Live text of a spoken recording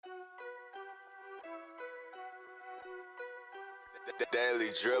The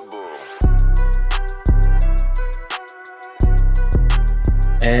Daily Dribble.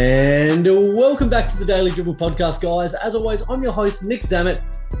 And welcome back to the Daily Dribble podcast, guys. As always, I'm your host, Nick Zammit,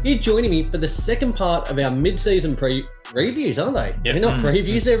 here joining me for the second part of our mid-season reviews, aren't they? Yep. They're not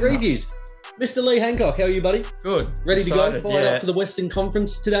previews, they're reviews. Mr. Lee Hancock, how are you, buddy? Good. Ready Excited, to go? Fired up for the Western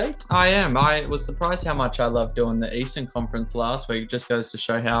Conference today? I am. I was surprised how much I loved doing the Eastern Conference last week. It just goes to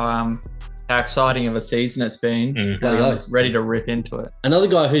show how exciting of a season it's been. Ready to rip into it. Another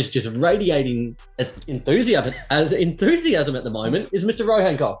guy who's just radiating enthusiasm at the moment is Mr. Ro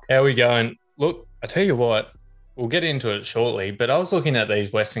Hancock. How are we going? Look, I tell you what, we'll get into it shortly, but I was looking at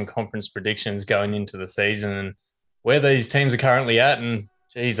these Western Conference predictions going into the season and where these teams are currently at, and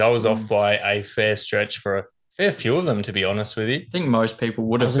geez, I was off by a fair stretch for a fair few of them, to be honest with you. I think most people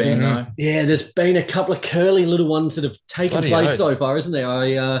would have been, though. Yeah, there's been a couple of curly little ones that have taken place so far, isn't there?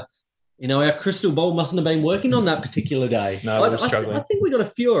 Our crystal ball mustn't have been working on that particular day. No, we're struggling. I think we got a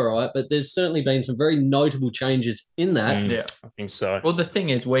few all right, but there's certainly been some very notable changes in that. Yeah, I think so. Well, the thing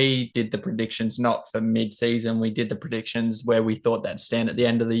is, we did the predictions not for mid-season. We did the predictions where we thought that'd stand at the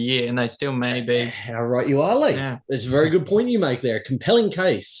end of the year, and they still may be. How right you are, Lee. Yeah. It's a very good point you make there. Compelling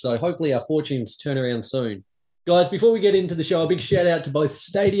case. So hopefully our fortunes turn around soon. Guys, before we get into the show, a big shout out to both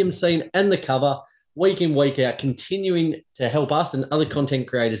Stadium Scene and The Cover. Week in, week out, continuing to help us and other content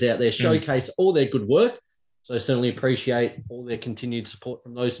creators out there showcase all their good work. So certainly appreciate all their continued support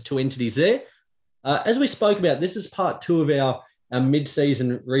from those two entities there. As we spoke about, this is part 2 of our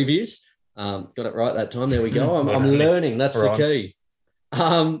mid-season reviews. Got it right that time. There we go. I'm learning. That's the key.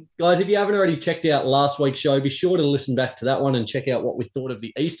 Guys, if you haven't already checked out last week's show, be sure to listen back to that one and check out what we thought of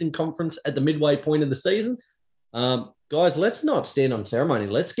the Eastern Conference at the midway point of the season. Guys, let's not stand on ceremony.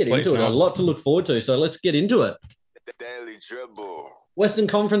 Let's get into it. A lot to look forward to, so let's get into it. The Daily Dribble. Western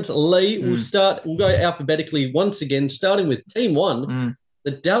Conference, Lee, we'll go alphabetically once again, starting with Team 1.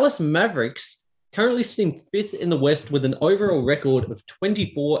 The Dallas Mavericks, currently sitting 5th in the West with an overall record of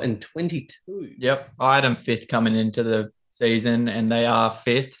 24-22. Yep, I had them 5th coming into the season, and they are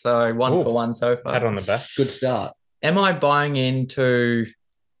 5th, so one for one so far. Pat on the back. Good start. Am I buying into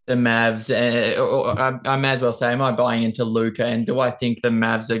the Mavs? I may as well say, am I buying into Luka? And do I think the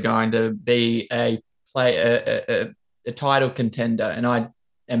Mavs are going to be a title contender? And I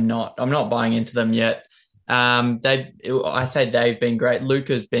am not. I'm not buying into them yet. I say they've been great.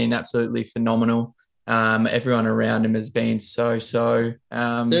 Luka's been absolutely phenomenal. Everyone around him has been so.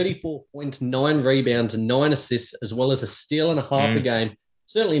 34 points, 9 rebounds, and 9 assists, as well as a steal and a half a game.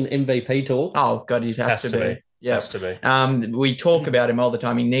 Certainly an MVP talk. Oh God, he'd have to be. Yeah, has to be. We talk about him all the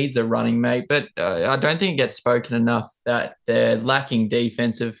time. He needs a running mate, but I don't think it gets spoken enough that they're lacking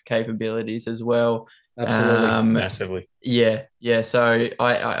defensive capabilities as well. Absolutely, massively. Yeah. So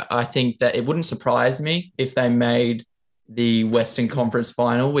I think that it wouldn't surprise me if they made the Western Conference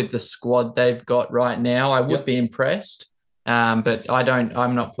final with the squad they've got right now. I would be impressed, but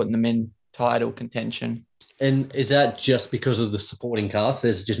I'm not putting them in title contention. And is that just because of the supporting cast?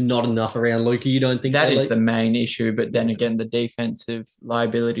 There's just not enough around Luka, you don't think? That is the main issue, but then again, the defensive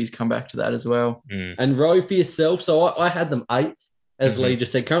liabilities come back to that as well. And Ro, for yourself, so I had them 8th, as Lee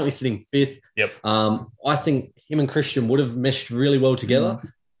just said, currently sitting 5th. Yep. I think him and Christian would have meshed really well together.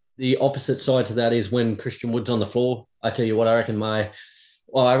 The opposite side to that is when Christian Wood's on the floor. I tell you what, I reckon I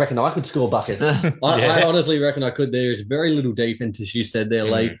could score buckets. I honestly reckon I could. There's very little defense, as you said there,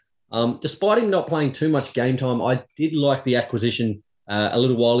 Lee. Despite him not playing too much game time, I did like the acquisition a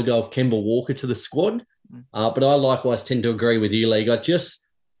little while ago of Kemba Walker to the squad. But I likewise tend to agree with you, Lee.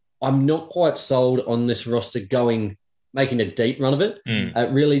 I'm not quite sold on this roster making a deep run of it.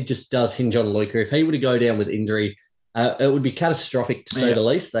 It really just does hinge on Luka. If he were to go down with injury, it would be catastrophic to say the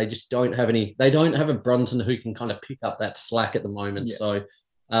least. They just don't have they don't have a Brunson who can kind of pick up that slack at the moment. Yeah. So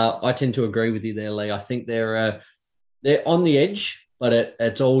I tend to agree with you there, Lee. I think they're on the edge, but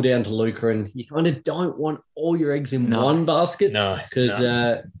it's all down to Luka, and you kind of don't want all your eggs in one basket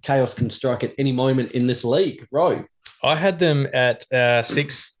because chaos can strike at any moment in this league. Ro? I had them at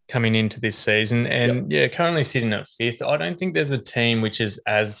 6th coming into this season and, currently sitting at 5th. I don't think there's a team which is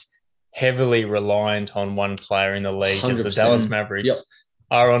as heavily reliant on one player in the league 100%. As the Dallas Mavericks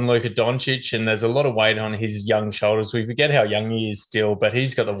are on Luka Doncic, and there's a lot of weight on his young shoulders. We forget how young he is still, but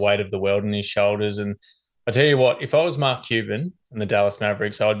he's got the weight of the world on his shoulders. And I tell you what, if I was Mark Cuban and the Dallas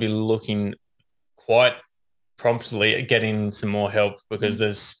Mavericks, I would be looking quite promptly at getting some more help because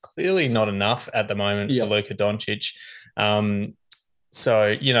there's clearly not enough at the moment for Luka Doncic.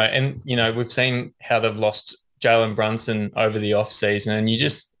 We've seen how they've lost Jalen Brunson over the offseason, and you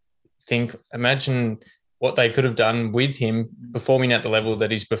just imagine what they could have done with him performing at the level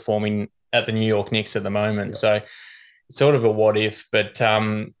that he's performing at the New York Knicks at the moment. So sort of a what if, but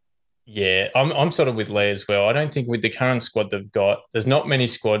yeah, I'm sort of with Lee as well. I don't think with the current squad they've got, there's not many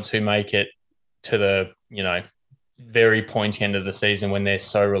squads who make it to the, very pointy end of the season when they're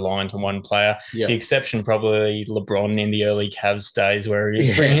so reliant on one player. Yeah. The exception probably LeBron in the early Cavs days where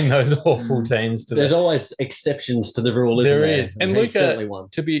he's bringing those awful teams to There's always exceptions to the rule, isn't there? There is. And Luka,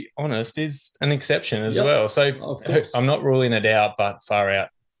 to be honest, is an exception as well. So I'm not ruling it out, but far out.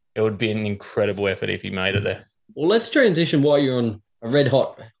 It would be an incredible effort if he made it there. Well, let's transition while you're on a red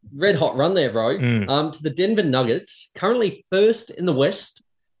hot run there, bro. To the Denver Nuggets, currently first in the West.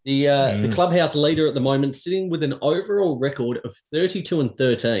 The clubhouse leader at the moment, sitting with an overall record of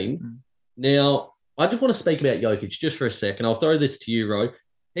 32-13. Now, I just want to speak about Jokic just for a second. I'll throw this to you, Ro.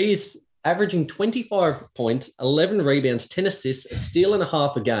 He's averaging 25 points, 11 rebounds, 10 assists, a steal and a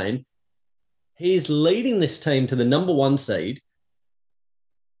half a game. He is leading this team to the number 1 seed.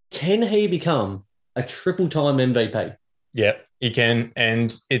 Can he become a triple-time MVP? Yep, he can.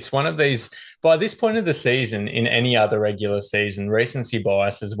 And it's one of these, by this point of the season, in any other regular season, recency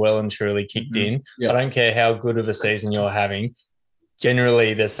bias has well and truly kicked in. I don't care how good of a season you're having.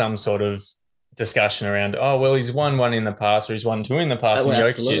 Generally, there's some sort of discussion around, he's won one in the past or he's won 2 in the past in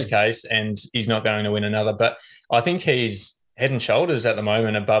Jokic's case, and he's not going to win another. But I think he's head and shoulders at the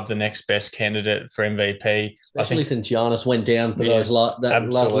moment above the next best candidate for MVP. Especially since Giannis went down for that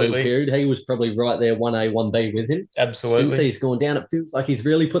last little period. He was probably right there, 1A, 1B with him. Absolutely. Since he's gone down, it feels like he's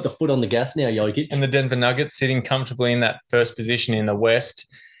really put the foot on the gas now, Jokic. And the Denver Nuggets sitting comfortably in that first position in the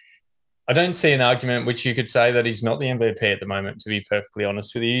West. I don't see an argument which you could say that he's not the MVP at the moment, to be perfectly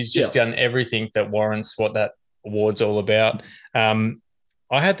honest with you. He's just done everything that warrants what that award's all about. I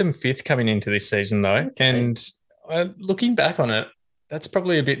had them 5th coming into this season, though, and looking back on it, that's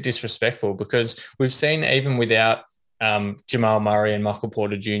probably a bit disrespectful because we've seen even without Jamal Murray and Michael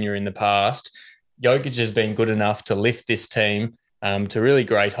Porter Jr. in the past, Jokic has been good enough to lift this team to really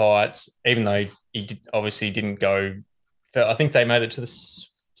great heights, even though he obviously didn't go – I think they made it to the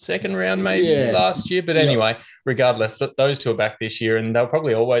second round maybe last year. But anyway, regardless, those two are back this year and they're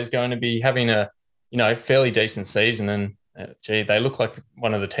probably always going to be having a fairly decent season and they look like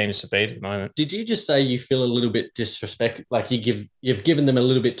one of the teams to beat at the moment. Did you just say you feel a little bit disrespect? Like you've given them a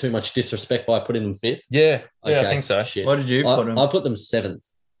little bit too much disrespect by putting them 5th? Yeah, I think so. Shit. What did you put them? I put them 7th.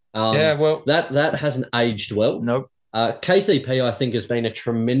 Well, that hasn't aged well. Nope. KCP, I think, has been a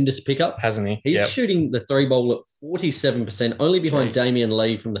tremendous pickup. Hasn't he? He's shooting the 3 ball at 47%, only behind Damian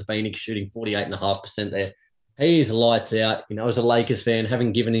Lee from the Phoenix, shooting 48.5% there. He is lights out. As a Lakers fan,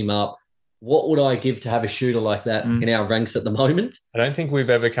 having given him up, what would I give to have a shooter like that in our ranks at the moment? I don't think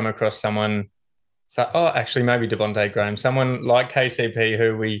we've ever come across someone actually maybe Devontae Graham, someone like KCP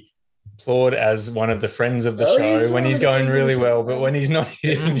who we applaud as one of the friends of the show when he's going really well, but when he's not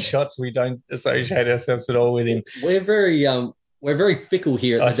hitting shots, we don't associate ourselves at all with him. We're very fickle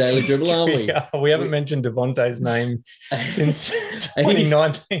here at the Daily Dribble, aren't we? We haven't mentioned Devontae's name since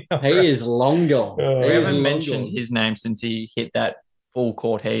 2019. He is long gone. We haven't mentioned his name since he hit that full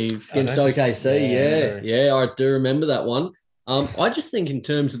court heave against OKC. Yeah, I do remember that one. I just think in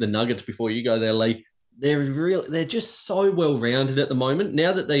terms of the Nuggets, before you go there, Lee, they're just so well rounded at the moment.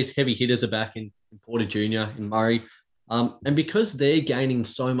 Now that these heavy hitters are back in Porter Jr. and Murray, and because they're gaining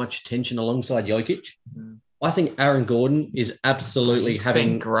so much attention alongside Jokic, I think Aaron Gordon is absolutely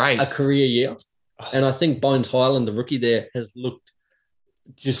having a career year, and I think Bones Highland, the rookie there, has looked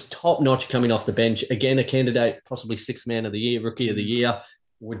just top notch coming off the bench. Again, a candidate, possibly 6th man of the year, rookie of the year,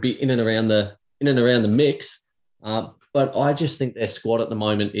 would be in and around the mix. But I just think their squad at the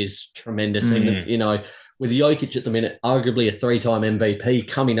moment is tremendous. And, with Jokic at the minute, arguably a 3-time MVP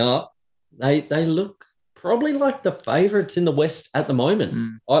coming up, they look probably like the favourites in the West at the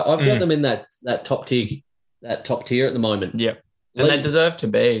moment. I've got them in that top tier at the moment. Yep. And they deserve to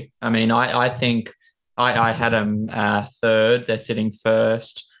be. I mean, I think I had them 3rd. They're sitting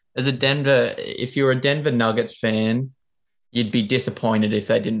 1st. If you're a Denver Nuggets fan, you'd be disappointed if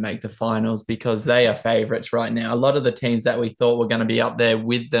they didn't make the finals because they are favourites right now. A lot of the teams that we thought were going to be up there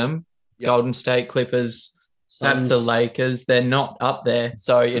with them, Golden State Clippers, perhaps the Lakers, they're not up there.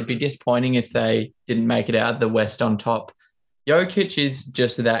 So it'd be disappointing if they didn't make it out of the West on top. Jokic is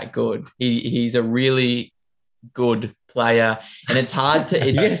just that good. He's a really good player, and it's hard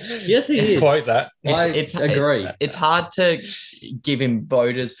to yes he is. Quite that. I agree. It's hard to give him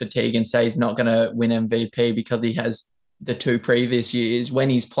voters fatigue and say he's not going to win MVP because he has the 2 previous years.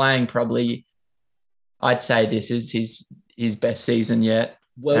 When he's playing, probably I'd say this is his best season yet.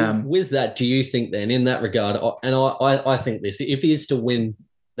 Well, with that, do you think then in that regard, and I think this, if he is to win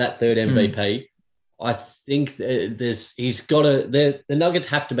that 3rd MVP, I think the Nuggets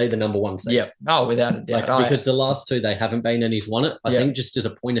have to be the number one seed. Yep. Oh, without a doubt. Because the last two they haven't been and he's won it. I think just as a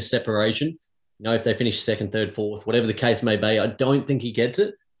point of separation, if they finish second, third, fourth, whatever the case may be, I don't think he gets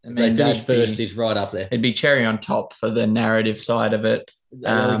it. If they finish first, he's right up there. It'd be cherry on top for the narrative side of it.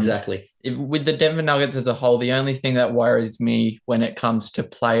 Exactly. With the Denver Nuggets as a whole, the only thing that worries me when it comes to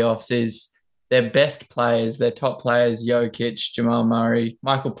playoffs is their best players, their top players, Jokic, Jamal Murray,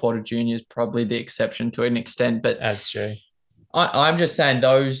 Michael Porter Jr. is probably the exception to an extent. But I'm just saying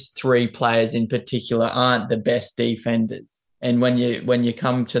those three players in particular aren't the best defenders. And when you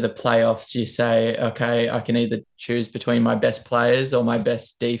come to the playoffs, you say, okay, I can either choose between my best players or my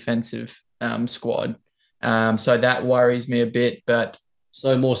best defensive squad. So that worries me a bit. But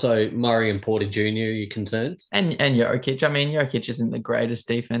so more so Murray and Porter Jr. Are you concerned? And Jokic. I mean, Jokic isn't the greatest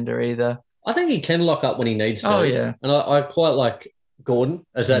defender either. I think he can lock up when he needs to. Oh, yeah. And I quite like Gordon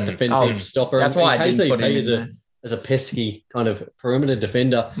as that defensive stopper. That's why I didn't put him as a pesky kind of perimeter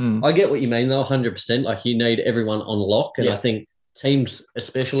defender. I get what you mean, though, 100%. Like, you need everyone on lock. And I think teams,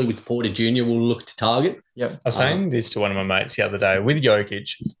 especially with Porter Jr., will look to target. Yep. I was saying this to one of my mates the other day with Jokic.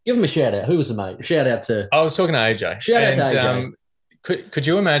 Give him a shout-out. Who was the mate? Shout-out to... I was talking to AJ. Shout-out to AJ. Could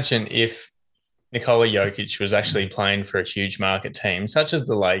you imagine if Nikola Jokic was actually playing for a huge market team, such as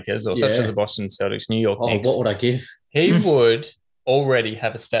the Lakers or such as the Boston Celtics, New York Knicks? What would I give? He would already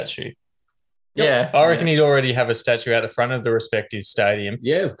have a statue. Yeah. I reckon he'd already have a statue out the front of the respective stadium.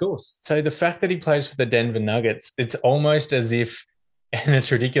 Yeah, of course. So the fact that he plays for the Denver Nuggets, it's almost as if, and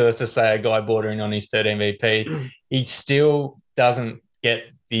it's ridiculous to say a guy bordering on his third MVP, he still doesn't get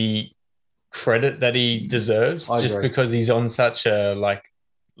the credit that he deserves just because he's on such a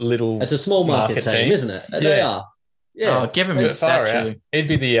little. It's a small market team, isn't it? They are. Yeah. Oh, give him a statue. He'd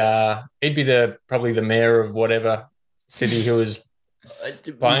be probably the mayor of whatever city he was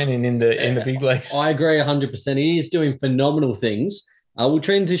playing in the big leagues. I agree 100%. He is doing phenomenal things. We'll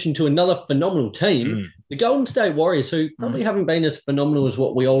transition to another phenomenal team, the Golden State Warriors, who probably haven't been as phenomenal as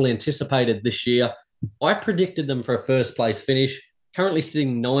what we all anticipated this year. I predicted them for a first place finish, currently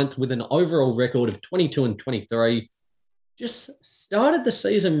sitting 9th with an overall record of 22-23. Just started the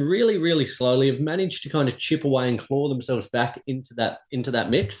season really, really slowly, have managed to kind of chip away and claw themselves back into that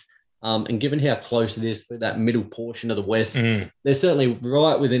mix. And given how close it is for that middle portion of the West, they're certainly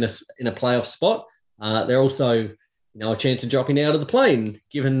right within in a playoff spot. They're also, a chance of dropping out of the plane,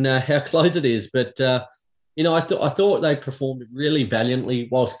 given how close it is. But I thought they performed really valiantly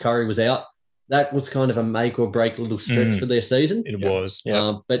whilst Curry was out. That was kind of a make or break little stretch for their season. It was,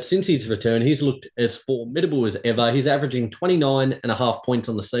 yeah. But since his return, he's looked as formidable as ever. He's averaging 29.5 points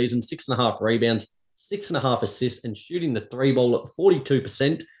on the season, 6.5 rebounds, 6.5 assists, and shooting the three ball at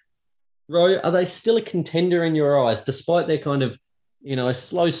 42%. Ro, are they still a contender in your eyes, despite their kind of,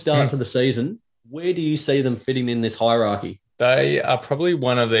 slow start to the season? Where do you see them fitting in this hierarchy? They are probably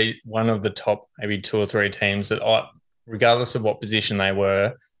one of the top maybe two or three teams that regardless of what position they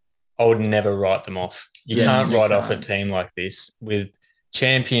were, I would never write them off. You can't write off a team like this with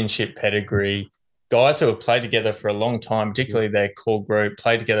championship pedigree, guys who have played together for a long time, particularly their core group,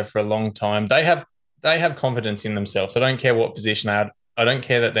 played together for a long time. They have confidence in themselves. I don't care what position they are. I don't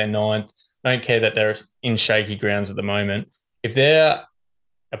care that they're 9th. I don't care that they're in shaky grounds at the moment. If they're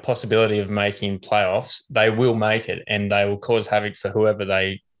a possibility of making playoffs, they will make it and they will cause havoc for whoever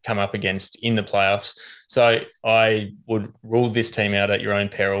they come up against in the playoffs. So I would rule this team out at your own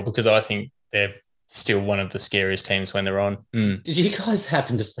peril because I think they're still one of the scariest teams when they're on. Did you guys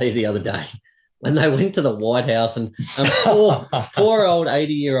happen to see the other day when they went to the White House and poor old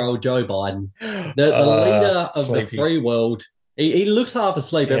 80-year-old Joe Biden, the leader of the free world, he looks half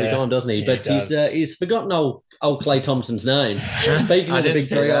asleep every time, doesn't he? But he's forgotten old Klay Thompson's name. Speaking of the big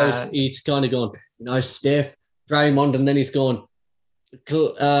trios, he's kind of gone, Steph, Draymond, and then he's gone,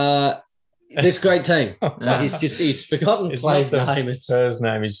 this great team. He's forgotten Clay's name. His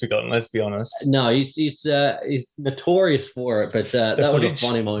name he's forgotten. Let's be honest. No, he's notorious for it. But that was a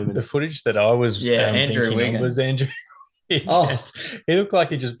funny moment. The footage that I was thinking of was Andrew. He looked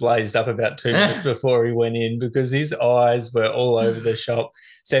like he just blazed up about 2 minutes before he went in because his eyes were all over the shop,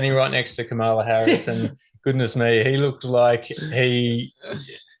 standing right next to Kamala Harris, and goodness me, he looked like he.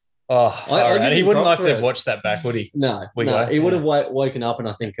 He wouldn't like to watch that back, would he? No, he would have woken up and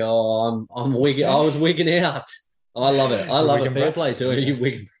I think, I'm wigging. I was wigging out. I love it. I love it. Wigan Fair bro. play to you,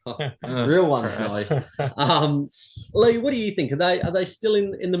 Wigan. Real ones, though. Lee, what do you think? Are they still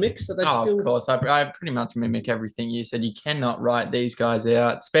in the mix? Are they still? Of course. I pretty much mimic everything you said. You cannot write these guys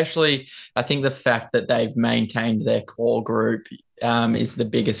out, especially I think the fact that they've maintained their core group is the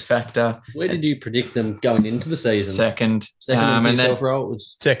biggest factor. Where did you predict them going into the season? Second. And and then yourself, Roll?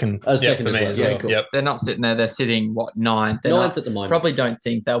 Was Second. second for me as well. Cool. Yep. they're not sitting there. They're sitting, ninth? They're Ninth at the moment. Probably don't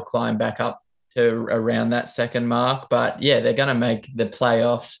think they'll climb back up to around that second mark. But, yeah, they're going to make the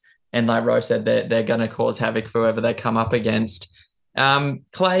playoffs. And like Rose said, they're going to cause havoc for whoever they come up against.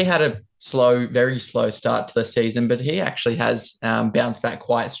 Clay had a very slow start to the season, but he actually has bounced back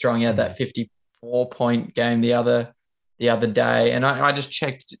quite strong. He had that 54-point game the other day. And I just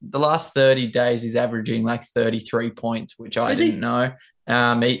checked the last 30 days, he's averaging like 33 points, which I didn't know.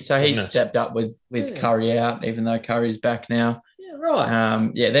 He's stepped up with Curry out, even though Curry's back now. Yeah,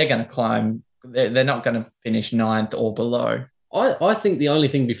 right. They're going to climb. They're not going to finish ninth or below. I think the only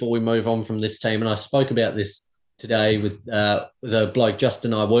thing before we move on from this team, and I spoke about this today with a bloke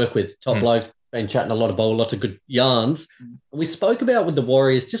Justin I work with, top bloke, been chatting a lot of ball, lots of good yarns. And we spoke about with the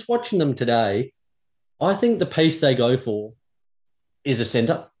Warriors, just watching them today, I think the piece they go for is a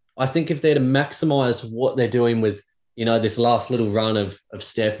centre. I think if they're to maximise what they're doing with, this last little run of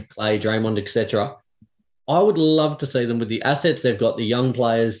Steph, Clay, Draymond, etc., I would love to see them with the assets they've got, the young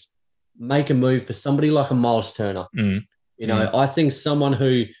players, make a move for somebody like a Miles Turner. I think someone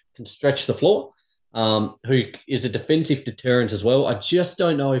who can stretch the floor, who is a defensive deterrent as well. I just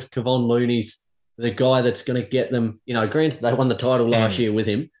don't know if Kevon Looney's the guy that's going to get them. Granted, they won the title last year with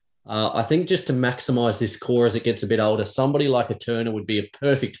him. I think just to maximise this core as it gets a bit older, somebody like a Turner would be a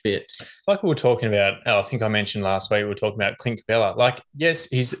perfect fit. Like we were talking about, I think I mentioned last week, we were talking about Clint Capella. Like, yes,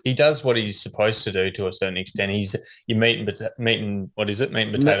 he does what he's supposed to do to a certain extent. He's your meat and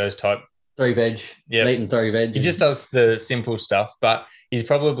potatoes type. Three veg. Yeah. Meat and three veg. He just does the simple stuff, but he's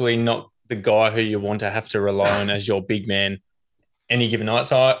probably not the guy who you want to have to rely on as your big man any given night.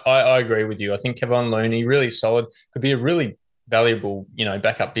 So I agree with you. I think Kevon Looney, really solid, could be a really valuable,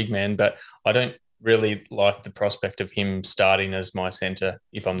 backup big man, but I don't really like the prospect of him starting as my centre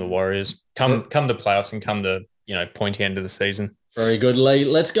if I'm the Warriors. Come the playoffs and come the, pointy end of the season. Very good, Lee.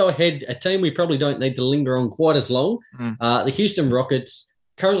 Let's go ahead. A team we probably don't need to linger on quite as long. The Houston Rockets,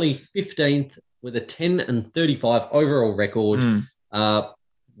 currently 15th with a 10-35 overall record.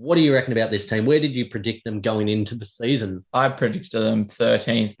 What do you reckon about this team? Where did you predict them going into the season? I predicted them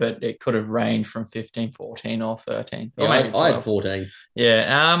 13th, but it could have ranged from 15, 14 or 13th. Or maybe I had 14.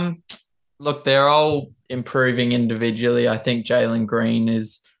 Yeah. Look, they're all improving individually. I think Jalen Green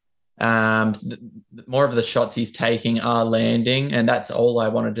is more of the shots he's taking are landing, and that's all I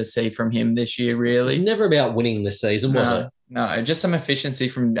wanted to see from him this year, really. It's never about winning this season, was it? No, just some efficiency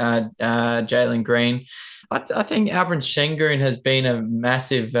from Jalen Green. I think Alperen Sengun has been a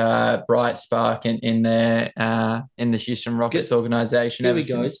massive bright spark in the Houston Rockets organization. Here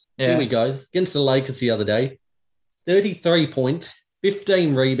we go. Against the Lakers the other day, 33 points,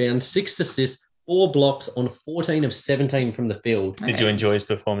 15 rebounds, 6 assists, 4 blocks on 14 of 17 from the field. Did you enjoy his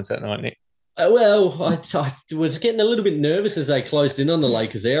performance that night, Nick? I was getting a little bit nervous as they closed in on the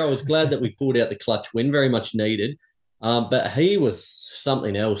Lakers there. I was glad that we pulled out the clutch win, very much needed. But he was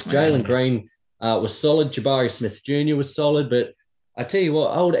something else. Jalen Green was solid. Jabari Smith Jr. was solid. But I tell you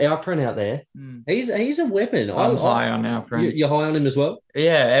what, old Alperen out there, he's a weapon. I'm high on Alperen. You're high on him as well?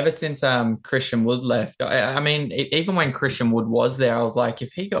 Yeah, ever since Christian Wood left. I mean, even when Christian Wood was there, I was like,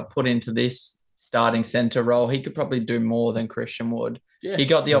 if he got put into this starting center role, he could probably do more than Christian Wood. Yeah. He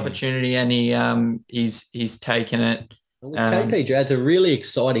got the opportunity and he's taken it. With KPJ, it's a really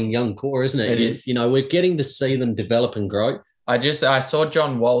exciting young core, isn't it? It is. We're getting to see them develop and grow. I saw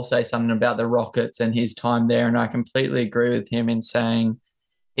John Wall say something about the Rockets and his time there, and I completely agree with him in saying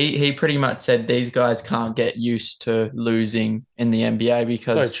he pretty much said these guys can't get used to losing in the NBA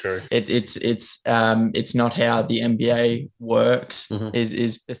because so true. It's not how the NBA works,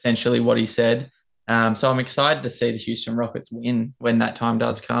 is essentially what he said. So I'm excited to see the Houston Rockets win when that time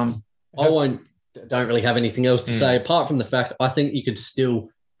does come. Don't really have anything else to say apart from the fact I think you could still,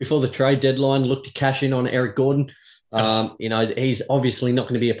 before the trade deadline, look to cash in on Eric Gordon. He's obviously not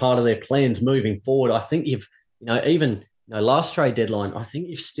going to be a part of their plans moving forward. I think last trade deadline, I think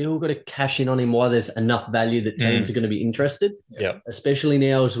you've still got to cash in on him while there's enough value that teams are going to be interested. Yeah. Especially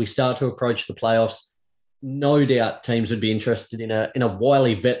now as we start to approach the playoffs. No doubt teams would be interested in a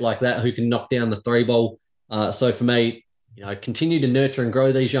wily vet like that who can knock down the three ball. So for me, continue to nurture and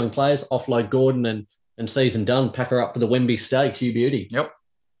grow these young players, offload Gordon and season done, pack her up for the Wemby Stakes, you beauty. Yep.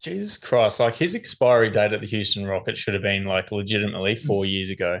 Jesus Christ, like his expiry date at the Houston Rockets should have been like legitimately 4 years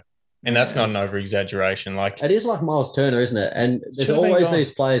ago. And that's not an over-exaggeration. Like, It is like Miles Turner, isn't it? And there's Should've been always gone.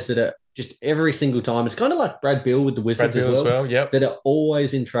 these players that are just every single time. It's kind of like Brad Beal with the Wizards Brad Beal as well. Yep. That are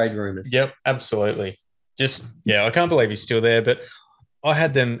always in trade rumors. Yep, absolutely. I can't believe he's still there, but I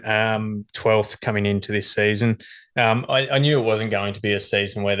had them 12th coming into this season. I knew it wasn't going to be a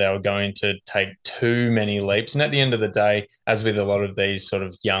season where they were going to take too many leaps. And at the end of the day, as with a lot of these sort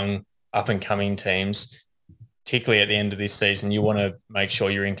of young up-and-coming teams, particularly at the end of this season, you want to make sure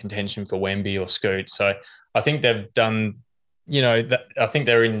you're in contention for Wemby or Scoot. So I think they've done, I think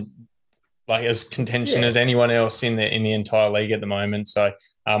they're in like as contention as anyone else in the entire league at the moment. So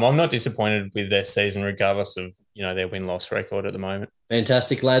I'm not disappointed with their season, regardless of their win-loss record at the moment.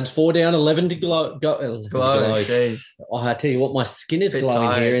 Fantastic, lads. 4 down, 11 to glow. Glow, jeez. Oh, I tell you what, my skin is Bit glowing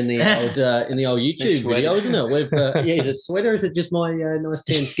tired. here in the old YouTube video, isn't it? We've is it sweater? Or is it just my nice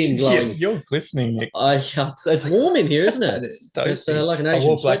tan skin glowing? You're glistening, Nick. It's warm in here, isn't it? It's It's toasty. like an I Asian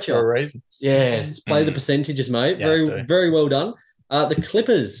wore black for a sweatshirt. reason. Yeah, play the percentages, mate. Yeah, very, do. very well done. The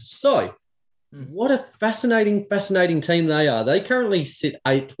Clippers. So, what a fascinating team they are. They currently sit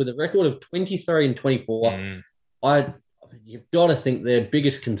 8th with a record of 23 and 24. You've got to think their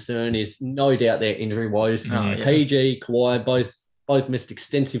biggest concern is no doubt their injury woes. PG, Kawhi, both missed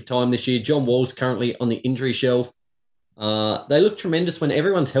extensive time this year. John Wall's currently on the injury shelf. They look tremendous when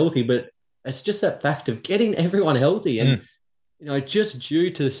everyone's healthy, but it's just that fact of getting everyone healthy. And, just due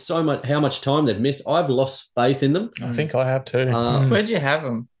to how much time they've missed, I've lost faith in them. I think I have too. Where'd you have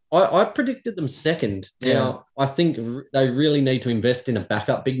them? I predicted them second. Now, I think they really need to invest in a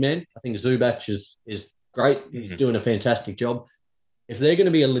backup big man. I think Zubac is great. He's doing a fantastic job. If they're going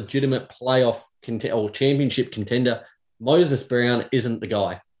to be a legitimate playoff or championship contender, Moses Brown isn't the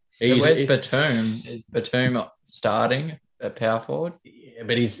guy. Where's Batum? Is Batum starting at power forward? Yeah,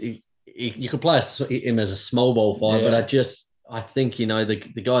 but you could play him as a small ball five, but I think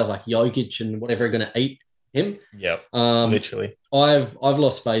the guys like Jokic and whatever are going to eat him. Yep, literally. I've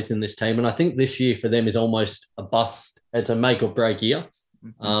lost faith in this team, and I think this year for them is almost a bust. It's a make or break year.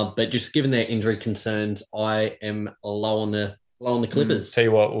 But just given their injury concerns, I am low on the Clippers. Tell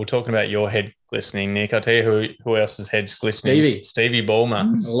you what, we're talking about your head glistening, Nick. I'll tell you who else's head's glistening. Stevie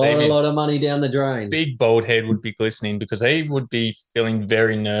Ballmer. A lot of money down the drain. Big bald head would be glistening because he would be feeling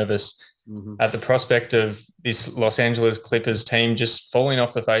very nervous at the prospect of this Los Angeles Clippers team just falling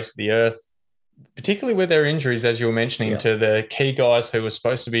off the face of the earth, particularly with their injuries, as you were mentioning, to the key guys who were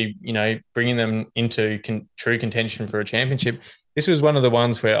supposed to be, bringing them into true contention for a championship. This was one of the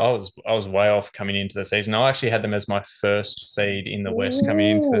ones where I was way off coming into the season. I actually had them as my first seed in the West coming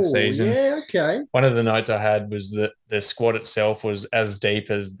into the season. Yeah, okay. One of the notes I had was that the squad itself was as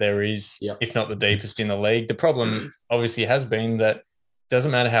deep as there is, if not the deepest in the league. The problem obviously has been that it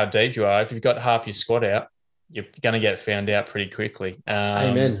doesn't matter how deep you are. If you've got half your squad out, you're going to get found out pretty quickly.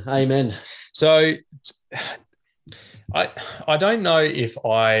 Amen. So I don't know if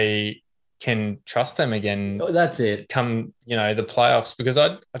I can trust them again. That's it. Come, the playoffs, because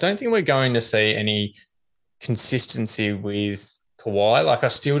I don't think we're going to see any consistency with Kawhi. Like, I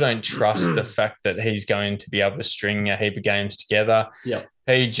still don't trust the fact that he's going to be able to string a heap of games together. Yeah.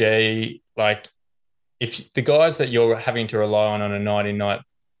 PG, like, if the guys that you're having to rely on a night in,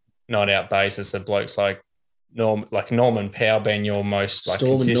 night out basis are blokes like Norman Powell being your most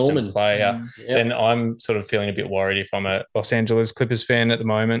consistent player, then I'm sort of feeling a bit worried if I'm a Los Angeles Clippers fan at the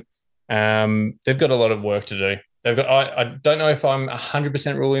moment. They've got a lot of work to do. They've got. I don't know if I'm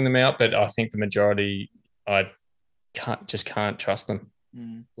 100% ruling them out, but I think the majority, I can't trust them.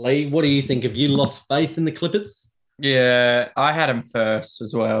 Lee, what do you think? Have you lost faith in the Clippers? Yeah, I had them first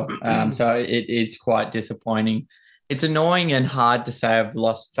as well. So it is quite disappointing. It's annoying and hard to say I've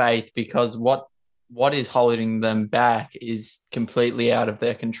lost faith because what is holding them back is completely out of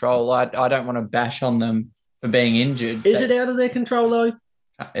their control. I don't want to bash on them for being injured. Is it out of their control though?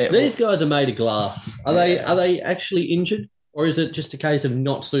 These guys are made of glass. Are they actually injured, or is it just a case of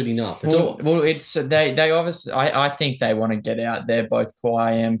not suiting up? It's they obviously. I think they want to get out there, both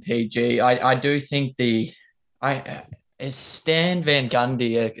Kawhi and PG. I do think it's Stan Van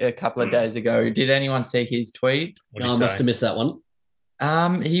Gundy a couple of days ago. Did anyone see his tweet? No, I must have missed that one.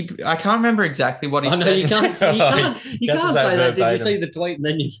 I can't remember exactly what he said. No, you can't say that. Did you see the tweet? And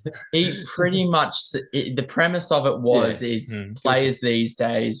then he pretty much the premise of it was players these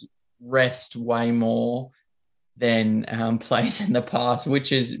days rest way more than players in the past,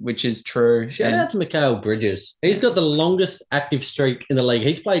 which is true. Shout out to Mikal Bridges. He's got the longest active streak in the league.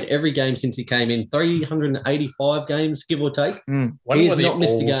 He's played every game since he came in, 385 games, give or take. Wonder what the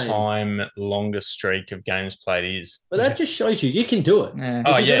all-time longest streak of games played is. But that just shows you can do it. Yeah.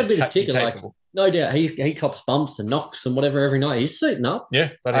 If you've got a bit of ticker, like no doubt he cops bumps and knocks and whatever every night. He's suiting up. Yeah,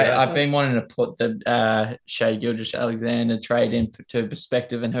 but I've been wanting to put the Shea Gilgeous-Alexander trade into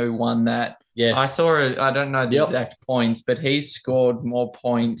perspective and who won that. Yes. I saw it. I don't know the exact points, but he's scored more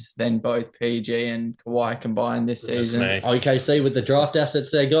points than both PG and Kawhi combined this season. OKC with the draft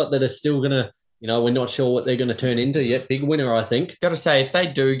assets they got that are still going to, we're not sure what they're going to turn into yet. Big winner, I think. Got to say, if they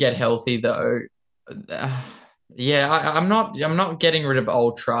do get healthy, though, I'm not getting rid of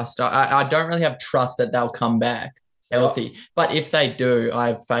old trust. I don't really have trust that they'll come back healthy. But if they do, I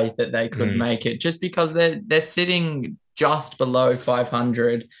have faith that they could make it just because they're sitting just below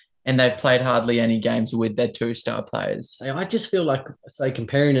 500 and they've played hardly any games with their 2-star players. So I just feel like,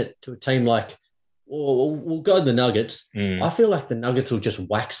 comparing it to a team like, we'll go the Nuggets. I feel like the Nuggets will just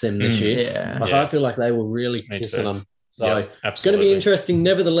wax them this year. Yeah. I feel like they will really piss on them. So it's going to be interesting.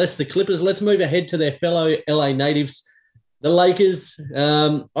 Nevertheless, the Clippers, let's move ahead to their fellow LA natives. The Lakers,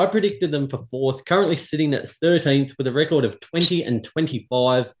 I predicted them for 4th, currently sitting at 13th with a record of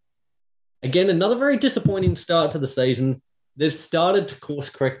 20-25. Again, another very disappointing start to the season. They've started to course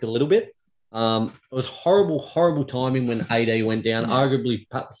correct a little bit. It was horrible timing when AD went down, arguably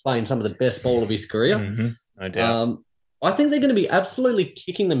playing some of the best ball of his career. No doubt. I think they're going to be absolutely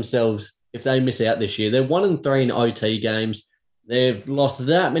kicking themselves if they miss out this year. They're 1-3 in OT games. They've lost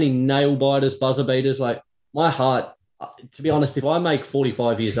that many nail biters, buzzer beaters. Like, my heart, to be honest, if I make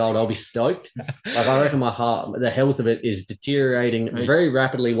 45 years old, I'll be stoked. Like, I reckon my heart, the health of it is deteriorating very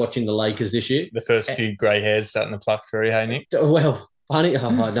rapidly watching the Lakers this year. The first few grey hairs starting to pluck through, hey, Nick? Well, funny. No,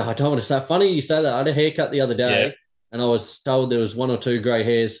 I don't want to say. Funny you say that. I had a haircut the other day, and I was told there was 1 or 2 grey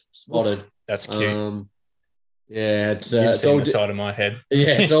hairs spotted. Oof, that's cute. It's it's all the side of my head.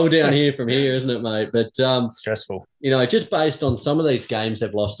 Yeah, it's all down here from here, isn't it, mate? But stressful. Just based on some of these games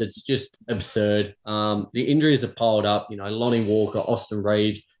they've lost, it's just absurd. The injuries have piled up. Lonnie Walker, Austin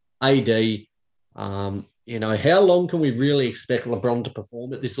Reeves, AD. How long can we really expect LeBron to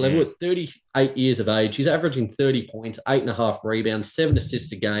perform at this level? At 38 years of age, he's averaging 30 points, 8.5 rebounds, 7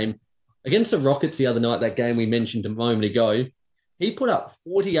 assists a game. Against the Rockets the other night, that game we mentioned a moment ago, he put up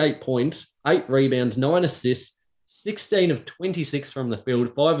 48 points, 8 rebounds, 9 assists, 16 of 26 from the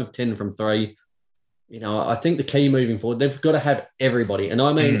field, 5 of 10 from 3. I think the key moving forward, they've got to have everybody, and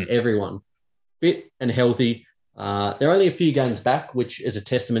I mean everyone, fit and healthy. They're only a few games back, which is a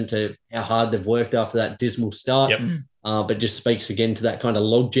testament to how hard they've worked after that dismal start, but just speaks again to that kind of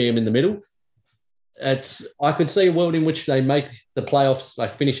logjam in the middle. I could see a world in which they make the playoffs,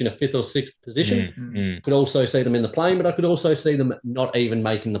 like finish in a 5th or 6th position. Could also see them in the plane, but I could also see them not even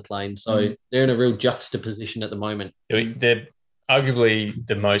making the plane. So they're in a real juxtaposition at the moment. They're arguably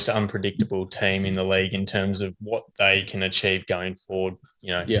the most unpredictable team in the league in terms of what they can achieve going forward,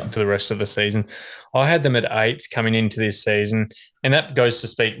 for the rest of the season. I had them at 8th coming into this season, and that goes to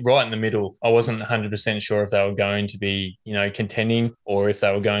speak right in the middle. I wasn't 100% sure if they were going to be, contending or if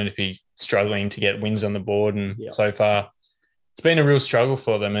they were going to be struggling to get wins on the board. And so far, it's been a real struggle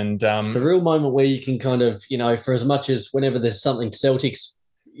for them. And it's a real moment where you can kind of, for as much as whenever there's something Celtics,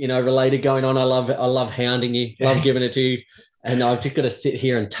 related going on, I love hounding you, love giving it to you. And I've just got to sit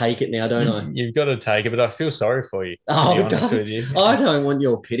here and take it now, don't I? You've got to take it, but I feel sorry for you. To be honest with you. I don't want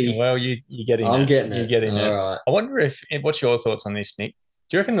your pity. Well, you're getting it. I'm getting it. You're getting it. Right. I wonder what's your thoughts on this, Nick?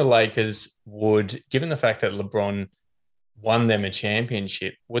 Do you reckon the Lakers would, given the fact that LeBron won them a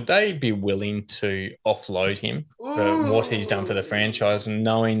championship, would they be willing to offload him for what he's done for the franchise, and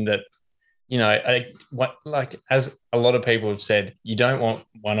knowing that, as a lot of people have said, you don't want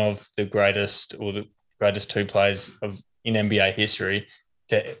one of the greatest or the greatest 2 players in NBA history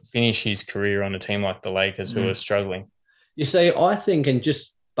to finish his career on a team like the Lakers who are struggling. You see, I think, and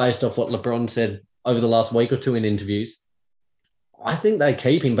just based off what LeBron said over the last week or 2 in interviews, I think they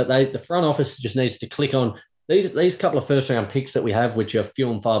keep him, but the front office just needs to click on these couple of first-round picks that we have, which are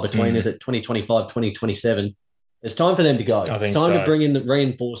few and far between, is it 2025, 2027. It's time for them to go. It's time to bring in the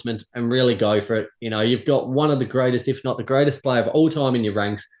reinforcement and really go for it. You've got one of the greatest, if not the greatest player of all time in your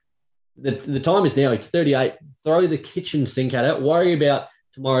ranks. The time is now. It's 38. Throw the kitchen sink at it. Worry about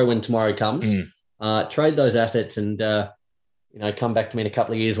tomorrow when tomorrow comes. Trade those assets and, come back to me in a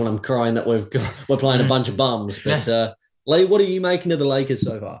couple of years when I'm crying that we're playing a bunch of bums. But, Lee, what are you making of the Lakers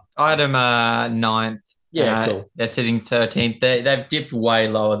so far? I had them 9th. Yeah, cool. They're sitting 13th. They've dipped way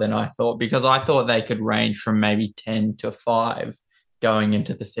lower than I thought, because I thought they could range from maybe 10 to 5 going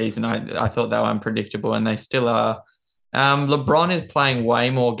into the season. I thought they were unpredictable, and they still are. LeBron is playing way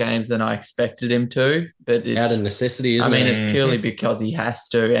more games than I expected him to, but it's out of necessity, isn't it's purely because he has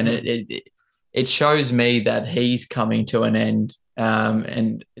to, and it shows me that he's coming to an end.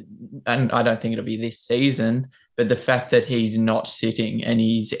 And I don't think it'll be this season, But the fact that he's not sitting and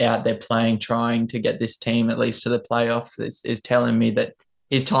he's out there playing, trying to get this team at least to the playoffs is telling me that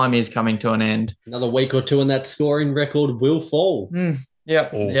his time is coming to an end. Another week or two and that scoring record will fall.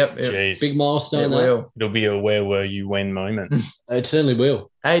 Yep. Oh, yep. geez. Big milestone. It will. It'll be a where were you when moment. It certainly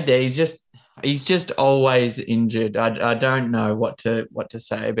will. AD, he's just always injured. I don't know what to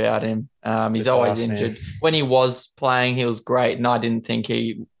say about him. He's always injured. Man. When he was playing, he was great, and I didn't think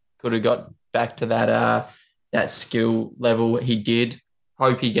he could have got back to that skill level he did.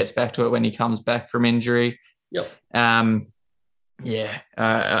 Hope he gets back to it when he comes back from injury. Yep. I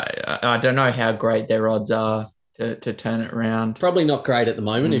don't know how great their odds are to turn it around. Probably not great at the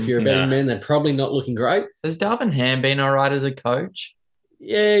moment. If you're a betting man, they're probably not looking great. Has Darvin Ham been all right as a coach?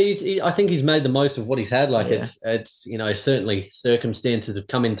 Yeah, I think he's made the most of what he's had. It's certainly circumstances have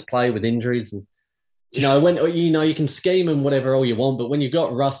come into play with injuries, and when you can scheme and whatever all you want, but when you've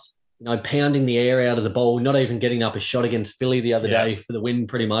got Russ, pounding the air out of the ball, not even getting up a shot against Philly the other day for the win,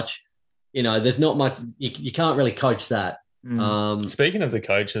 pretty much. There's not much. You can't really coach that. Speaking of the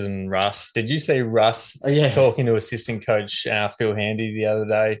coaches and Russ, did you see Russ talking to assistant coach Phil Handy the other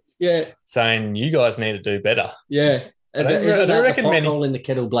day? Yeah, saying you guys need to do better. Yeah. I don't reckon many hole in the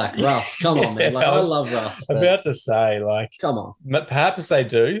kettle black. Russ, come on, man. I love Russ. About to say, come on. Perhaps they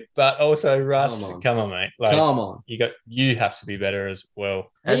do, but also Russ, come on, mate. Come on. You have to be better as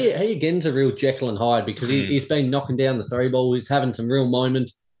well. He again's a real Jekyll and Hyde because he's been knocking down the three ball. He's having some real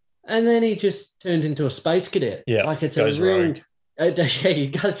moments, and then he just turns into a space cadet. Yeah, it's a real.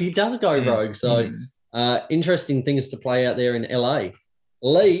 He does go rogue. So interesting things to play out there in LA.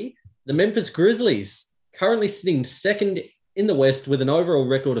 Lee, the Memphis Grizzlies, currently sitting second in the West with an overall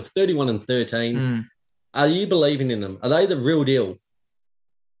record of 31-13. Are you believing in them? Are they the real deal?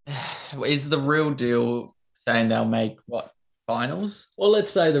 Is the real deal saying they'll make finals? Well,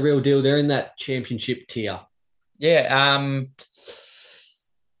 let's say the real deal. They're in that championship tier. Yeah.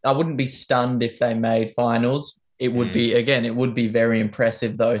 I wouldn't be stunned if they made finals. It would be very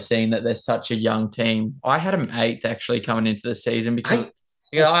impressive though, seeing that they're such a young team. I had them 8th actually coming into the season because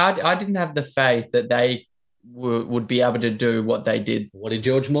I didn't have the faith that they would be able to do what they did. What did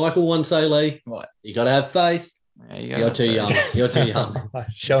George Michael once say, Lee? What? You got to have faith. Yeah, You're too young. You're too young.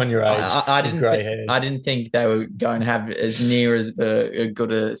 Showing your age. I didn't think they were going to have as near as a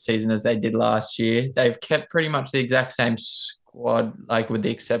good a season as they did last year. They've kept pretty much the exact same squad, with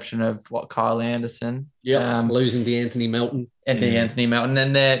the exception of Kyle Anderson. Yeah, losing to Anthony Melton. Anthony Melton.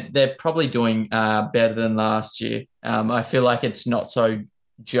 And they're probably doing better than last year. I feel like it's not so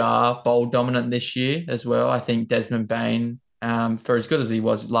ball dominant this year as well. I think Desmond Bain, for as good as he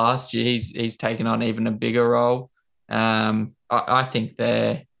was last year, he's taken on even a bigger role. I think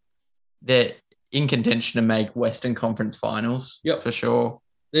they're in contention to make Western Conference Finals. Yep, for sure.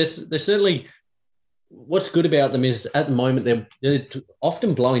 They're certainly. What's good about them is at the moment they're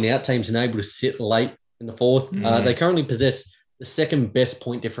often blowing out teams and able to sit late in the fourth. They currently possess the second best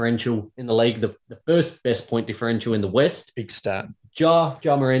point differential in the league, the first best point differential in the West. Big stat. Ja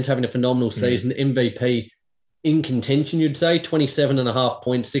Morant's having a phenomenal season. MVP in contention, you'd say. 27.5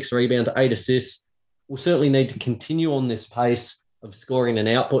 points, 6 rebounds, 8 assists. We'll certainly need to continue on this pace of scoring and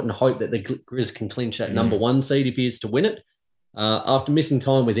output and hope that the Grizz can clinch that number 1 seed if he is to win it. After missing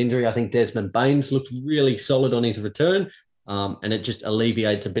time with injury, I think Desmond Baines looks really solid on his return, and it just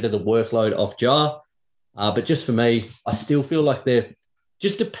alleviates a bit of the workload off Ja. But just for me, I still feel like they're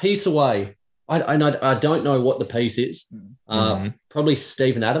just a piece away. I don't know what the piece is. Probably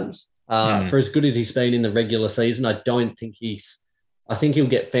Steven Adams. For as good as he's been in the regular season, I think he'll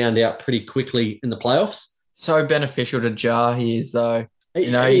get found out pretty quickly in the playoffs. So beneficial to Ja he is, though.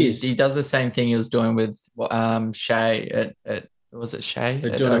 He does the same thing he was doing with Shea was it Shea?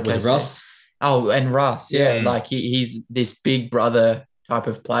 Doing it with Russ. Oh, and Russ, yeah. He's this big brother type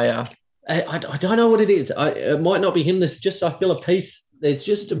of player. I don't know what it is. It might not be him. There's just, I feel a piece. They're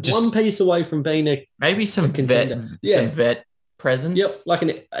just one piece away from being maybe some vet presence. Yep, like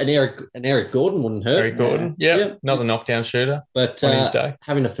an Eric Gordon wouldn't hurt. Eric Gordon, another knockdown shooter. But on his day,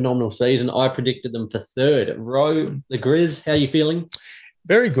 having a phenomenal season. I predicted them for 3rd. Ro, the Grizz, how are you feeling?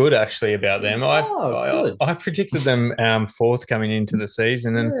 Very good, actually, about them. I predicted them 4th coming into the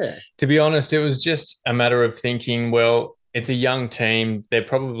season, and to be honest, it was just a matter of thinking, well, it's a young team. They're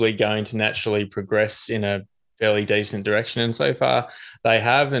probably going to naturally progress in a fairly decent direction, and so far they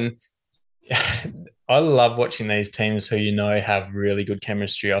have. And I love watching these teams who have really good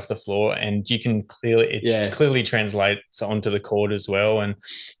chemistry off the floor, and you can clearly translates onto the court as well. And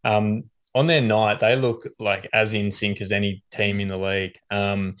on their night, they look like as in sync as any team in the league.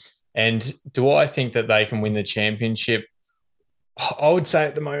 And do I think that they can win the championship? I would say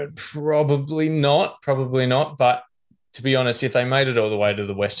at the moment, probably not. But to be honest, if they made it all the way to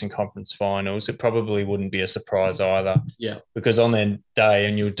the Western Conference Finals, it probably wouldn't be a surprise either. Yeah. Because on their day,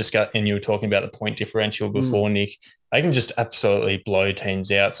 and you were talking about the point differential before, Nick, they can just absolutely blow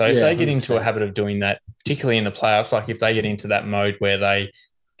teams out. So if they get 100%. into a habit of doing that, particularly in the playoffs, like if they get into that mode where they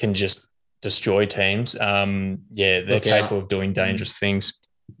can just destroy teams, they're capable of doing dangerous things.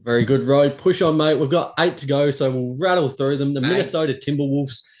 Very good, Road. Push on, mate. We've got 8 to go, so we'll rattle through them. The Minnesota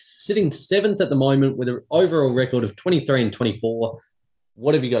Timberwolves sitting 7th at the moment with an overall record of 23-24.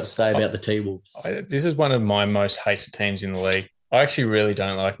 What have you got to say about the T-Wolves? This is one of my most hated teams in the league. I actually really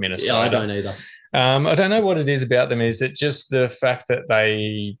don't like Minnesota. Yeah, I don't either. I don't know what it is about them. Is it just the fact that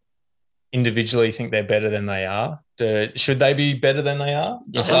they individually think they're better than they are? Should they be better than they are?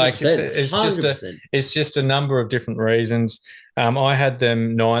 Yeah, like 100%. it's just a number of different reasons. I had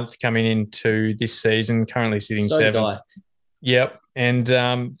them 9th coming into this season, currently sitting 7th. Yep. And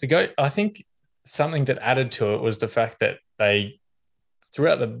I think something that added to it was the fact that they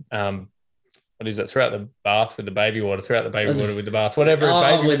throughout the bath with the baby water, throughout the baby water with the bath, whatever,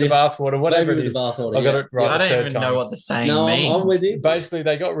 baby with the bath water, whatever it is. I got it right. I don't even know what the saying means. I'm with you. Basically,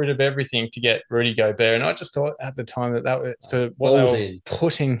 they got rid of everything to get Rudy Gobert, and I just thought at the time that was for what they were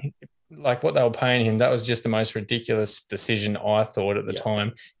putting, like what they were paying him, that was just the most ridiculous decision I thought at the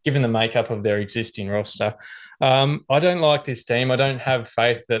time, given the makeup of their existing roster. I don't like this team. I don't have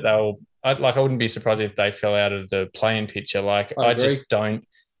faith that I wouldn't be surprised if they fell out of the play-in picture. I just don't.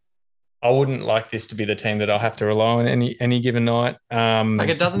 I wouldn't like this to be the team that I'll have to rely on any given night.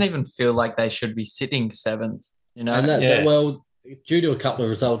 It doesn't even feel like they should be sitting 7th, you know? And due to a couple of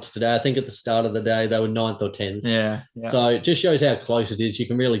results today, I think at the start of the day they were 9th or 10th. Yeah. So it just shows how close it is. You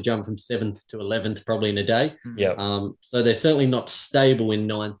can really jump from 7th to 11th probably in a day. Yeah. So they're certainly not stable in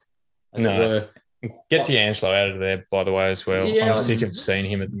 9th. No. Get D'Angelo out of there, by the way, as well. Yeah, I'm sick of seeing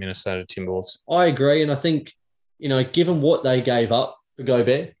him at the Minnesota Timberwolves. I agree. And I think, given what they gave up for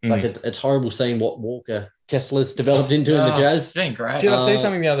Gobert, it's horrible seeing what Walker Kessler's developed into in the Jazz. It's been great. Did I see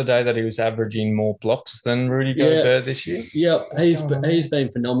something the other day that he was averaging more blocks than Rudy Gobert this year? Yeah, he's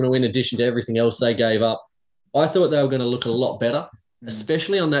been phenomenal in addition to everything else they gave up. I thought they were going to look a lot better,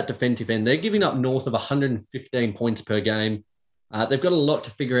 especially on that defensive end. They're giving up north of 115 points per game. They've got a lot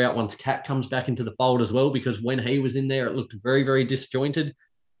to figure out once Cat comes back into the fold as well, because when he was in there, it looked very, very disjointed.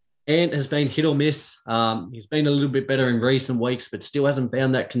 Ant has been hit or miss. He's been a little bit better in recent weeks, but still hasn't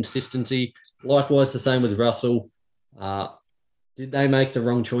found that consistency. Likewise, the same with Russell. Did they make the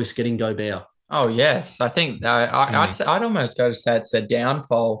wrong choice getting Gobert? Oh, yes. I think I'd almost go to say it's their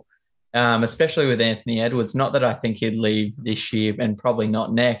downfall, especially with Anthony Edwards. Not that I think he'd leave this year and probably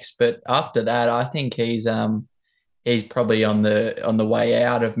not next, but after that, I think he's probably on the way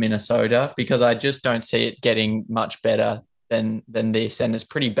out of Minnesota, because I just don't see it getting much better than this, and it's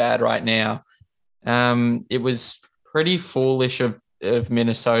pretty bad right now. It was pretty foolish of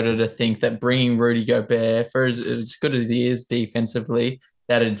Minnesota to think that bringing Rudy Gobert, for as good as he is defensively,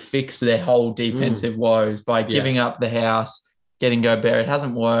 that had fixed their whole defensive woes by giving up the house, getting Gobert. It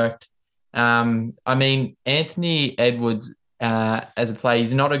hasn't worked. Anthony Edwards, as a player,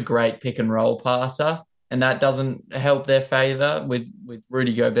 he's not a great pick and roll passer, and that doesn't help their favor with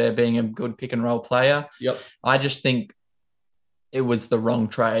Rudy Gobert being a good pick and roll player. Yep. I just think it was the wrong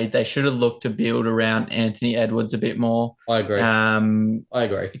trade. They should have looked to build around Anthony Edwards a bit more. I agree. I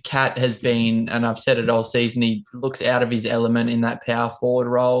agree. Cat has been, and I've said it all season, he looks out of his element in that power forward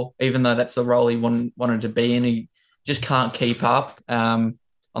role, even though that's the role he wanted to be in. He just can't keep up on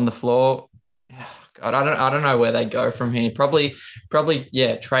the floor. God, I don't know where they go from here. Probably,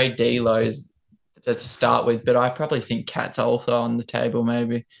 trade D'Lo's to start with, but I probably think Cat's also on the table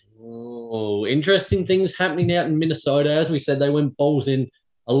maybe. Oh, interesting things happening out in Minnesota. As we said, they went balls in.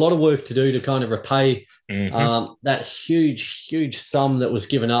 A lot of work to do to kind of repay that huge sum that was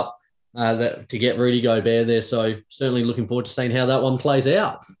given up to get Rudy Gobert there. So certainly looking forward to seeing how that one plays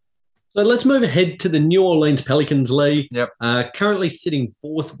out. So let's move ahead to the New Orleans Pelicans, Lee. Yep. Currently sitting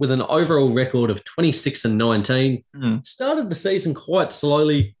 4th with an overall record of 26-19. Started the season quite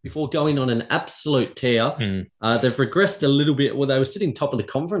slowly before going on an absolute tear. They've regressed a little bit. Well, they were sitting top of the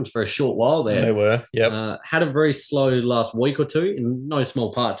conference for a short while there. They were, yep. Had a very slow last week or two, in no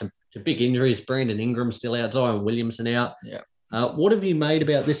small part to big injuries. Brandon Ingram still out, Zion Williamson out. Yeah. What have you made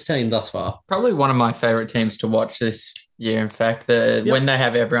about this team thus far? Probably one of my favourite teams to watch this year, in fact. When they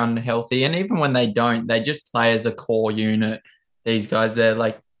have everyone healthy, and even when they don't, they just play as a core unit. These guys, they're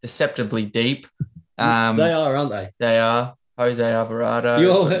like deceptively deep. They are, aren't they? They are. Jose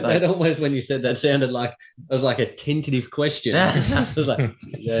Alvarado. That almost, when you said that, sounded like it was like a tentative question. It was like,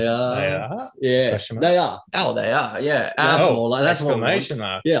 they are. They are? Yeah, Question mark? they are. Oh, they are. Yeah. That's more like that's what I want. exclamation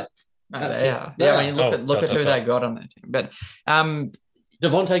mark. Yeah. No, That's they it. are. They Yeah, are. when you look Oh, at who they got on their team. But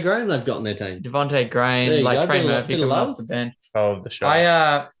Devontae Graham, they've got in their team. Devontae There Graham, you like go, Trey bit of- Murphy bit of coming love. off the bench. Oh, the show.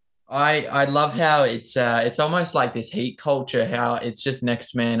 I love how it's almost like this heat culture, how it's just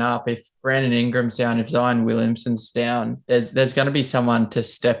next man up. If Brandon Ingram's down, if Zion Williamson's down, there's going to be someone to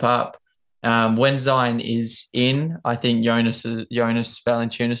step up. When Zion is in, I think Jonas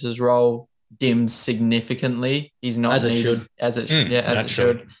Valanciunas' role dims significantly. He's not As it needed, should. as it Naturally.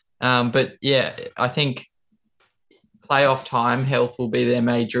 should. But yeah, I think playoff time health will be their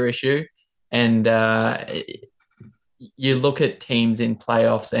major issue, and you look at teams in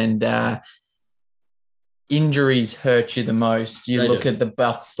playoffs and injuries hurt you the most. You They look do. at the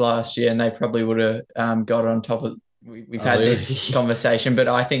Bucks last year, and they probably would have got on top of. We've had really? this conversation, but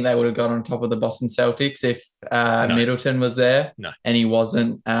I think they would have got on top of the Boston Celtics if Middleton was there, and he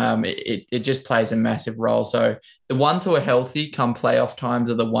wasn't. It just plays a massive role. So the ones who are healthy come playoff times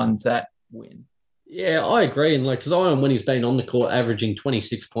are the ones that win. Yeah, I agree. And like Zion, when he's been on the court, averaging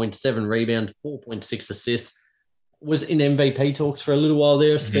 26.7 rebounds, 4.6 assists, was in MVP talks for a little while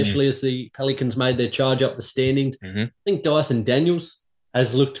there, especially as the Pelicans made their charge up the standings. I think Dyson Daniels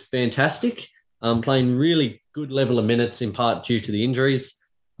has looked fantastic, playing really good level of minutes, in part due to the injuries.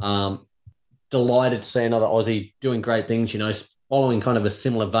 Delighted to see another Aussie doing great things, following kind of a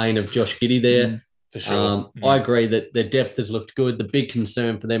similar vein of Josh Giddey there. For sure. I agree that their depth has looked good. The big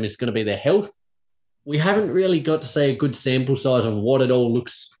concern for them is going to be their health. We haven't really got to see a good sample size of what it all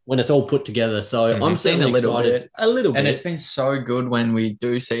looks when it's all put together. So I'm Seen certainly a little excited. bit. A little bit. And it's been so good when we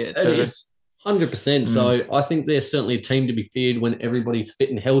do see it too. It is 100%. So I think they're certainly a team to be feared when everybody's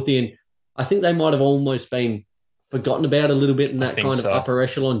fit and healthy. And I think they might have almost been forgotten about a little bit in that kind of upper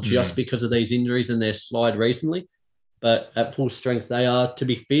echelon just because of these injuries and their slide recently. But at full strength, they are to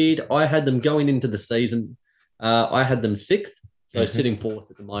be feared. I had them going into the season. I had them 6th. So sitting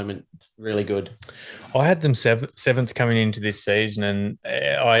 4th at the moment, really good. I had them 7th coming into this season, and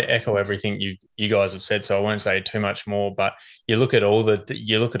I echo everything you guys have said. So I won't say too much more. But you look at all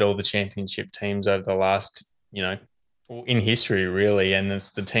the championship teams over the last, in history really, and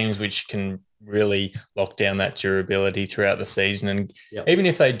it's the teams which can really lock down that durability throughout the season. And even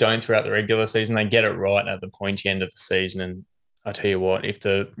if they don't throughout the regular season, they get it right at the pointy end of the season. And I tell you what, if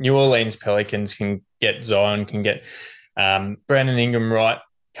the New Orleans Pelicans can get Zion, can get Brandon Ingram right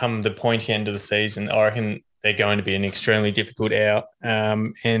come the pointy end of the season, I reckon they're going to be an extremely difficult out.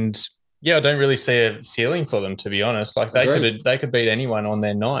 And yeah, I don't really see a ceiling for them, to be honest. Like they could beat anyone on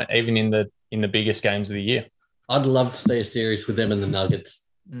their night, even in the biggest games of the year. I'd love to see a series with them and the Nuggets.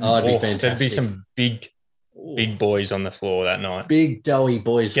 Oh, it'd be fantastic. There'd be some big boys on the floor that night. Big doughy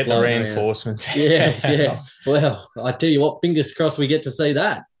boys. Get the reinforcements. Yeah. Well, I tell you what, fingers crossed we get to see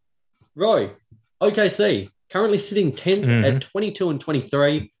that. Roy, OKC, currently sitting 10th at 22 and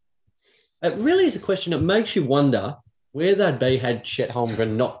 23. It really is a question that makes you wonder where they'd be had Chet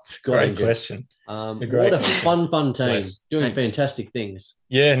Holmgren not got injured. Great question. What a fun team doing fantastic things.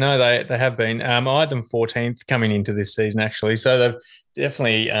 Yeah, no, they have been. I had them 14th coming into this season, actually. So they've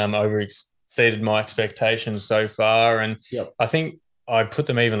definitely exceeded my expectations so far. And I think I put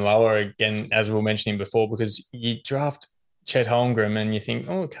them even lower again, as we were mentioning before, because you draft Chet Holmgren and you think,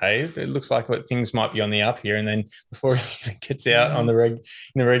 okay, it looks like things might be on the up here. And then before he even gets out on in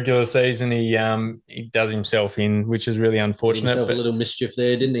the regular season, he does himself in, which is really unfortunate. But a little mischief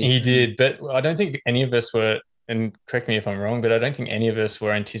there, didn't he? He did, but I don't think any of us were, and correct me if I'm wrong, but I don't think any of us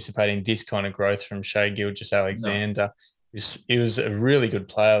were anticipating this kind of growth from Shai Gilgeous-Alexander. No. He was a really good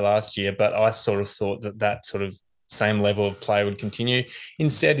player last year, but I sort of thought that sort of same level of play would continue.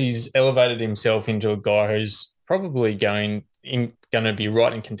 Instead, he's elevated himself into a guy who's probably going to be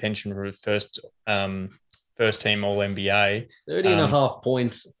right in contention for first team All NBA. 30 and a half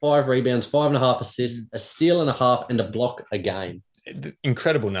points, 5 rebounds, 5.5 assists, a steal and a half, and a block a game.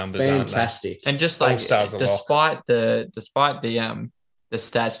 Incredible numbers, fantastic. And just like despite the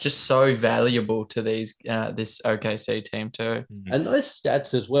stats, just so valuable to this OKC team too. And those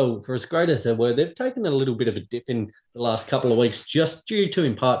stats as well, for as great as they were, they've taken a little bit of a dip in the last couple of weeks, just due to,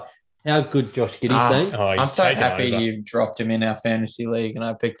 in part, how good Josh Giddey's been. I'm so happy you dropped him in our fantasy league and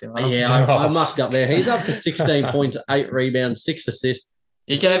I picked him up. Yeah, I mucked up there. He's up to 16 points, 8 rebounds, 6 assists.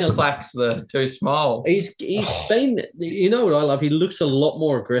 You gave Clax the too small. He's been, you know what I love? He looks a lot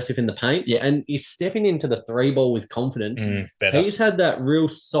more aggressive in the paint, and he's stepping into the 3 ball with confidence. He's had that real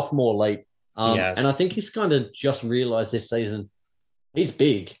sophomore leap. And I think he's kind of just realised this season, he's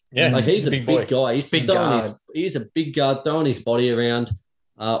big. Yeah, like he's a big big boy. guy. He's Big throwing guard. he's a big guard throwing his body around.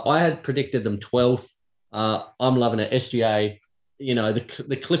 I had predicted them 12th. I'm loving it. SGA,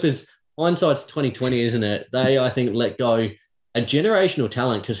 the Clippers. Hindsight's 2020, isn't it? They, I think, let go a generational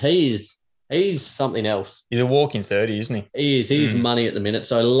talent because he's something else. He's a walking 30, isn't he? He's money at the minute.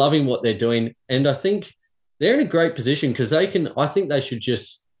 So loving what they're doing, and I think they're in a great position because they can. I think they should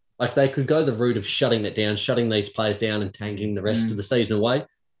just they could go the route of shutting it down, shutting these players down, and tanking the rest of the season away.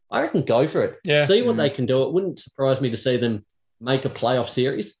 I reckon go for it. Yeah. See what they can do. It wouldn't surprise me to see them make a playoff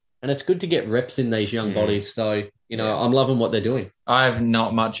series, and it's good to get reps in these young bodies. So I'm loving what they're doing. I have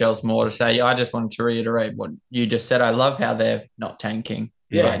not much else more to say. I just wanted to reiterate what you just said. I love how they're not tanking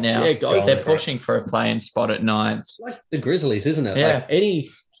right now. Yeah, go They're pushing for a playing spot at 9th. It's like the Grizzlies, isn't it? Yeah. Like any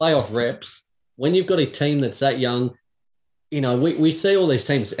playoff reps, when you've got a team that's that young, we see all these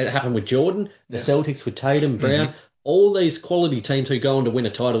teams. It happened with Jordan, the Celtics with Tatum, Brown, all these quality teams who go on to win a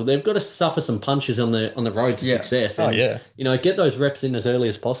title. They've got to suffer some punches on the road to success. And, get those reps in as early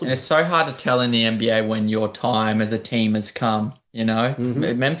as possible. And it's so hard to tell in the NBA when your time as a team has come.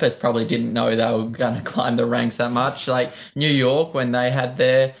 Memphis probably didn't know they were going to climb the ranks that much. Like New York when they had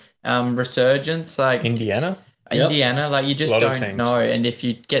their resurgence, like Indiana, like you just don't know. And if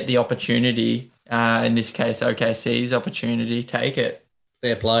you get the opportunity, in this case, OKC's opportunity, take it.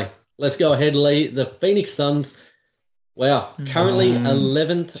 Fair play. Let's go ahead, Lee. The Phoenix Suns, wow, currently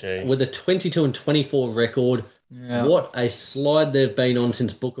 11th with a 22-24 record. Yeah. What a slide they've been on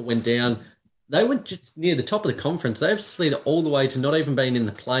since Booker went down. They were just near the top of the conference. They've slid all the way to not even being in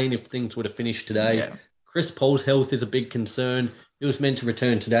the play-in if things would have finished today. Yeah. Chris Paul's health is a big concern. He was meant to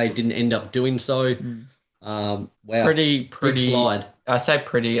return today, didn't end up doing so. Wow. Pretty big slide. I say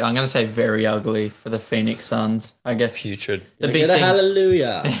pretty. I'm going to say very ugly for the Phoenix Suns. I guess putrid. The big thing,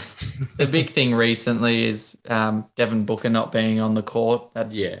 hallelujah. The big thing recently is Devin Booker not being on the court.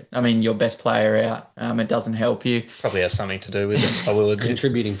 I mean, your best player out. It doesn't help you. Probably has something to do with it. I will admit.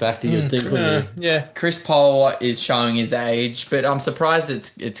 Contributing factor, you'd think. Yeah. Chris Paul is showing his age, but I'm surprised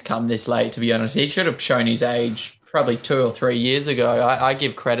it's come this late. To be honest, he should have shown his age probably 2 or 3 years ago. I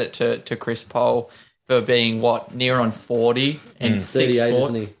give credit to Chris Paul for being near on 40 and 6 foot,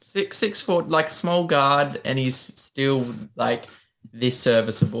 isn't he? 6 foot, like small guard, and he's still like this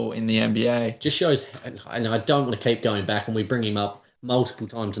serviceable in the NBA. Just shows, and I don't want to keep going back, and we bring him up multiple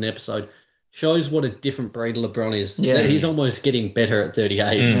times an episode. Shows what a different breed LeBron is. Yeah. That he's almost getting better at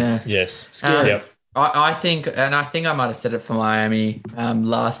 38. Yeah. Yes. Scary. I think I might have said it for Miami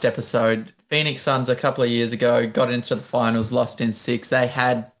last episode. Phoenix Suns a couple of years ago got into the finals, lost in 6. They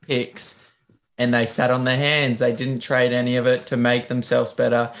had picks and they sat on their hands. They didn't trade any of it to make themselves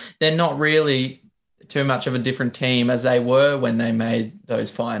better. They're not really too much of a different team as they were when they made those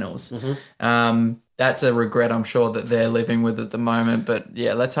finals. That's a regret I'm sure that they're living with at the moment. But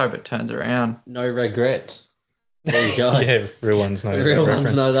yeah, let's hope it turns around. No regrets. There you go. Yeah, real ones know Real that ones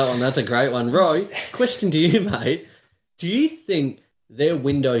reference. know that one. That's a great one. Ro, question to you, mate. Do you think their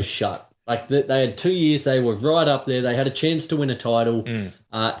window's shut? Like they had 2 years, they were right up there. They had a chance to win a title.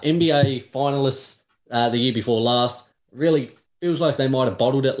 NBA finalists the year before last. Really feels like they might have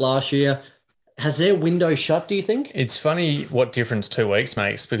bottled it last year. Has their window shut, do you think? It's funny what difference 2 weeks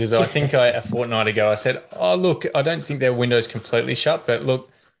makes because I think a fortnight ago I said, oh, look, I don't think their window's completely shut, but look,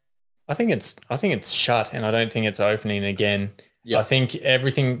 I think it's shut and I don't think it's opening again. Yep. I think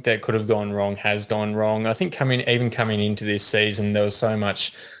everything that could have gone wrong has gone wrong. I think coming into this season, there was so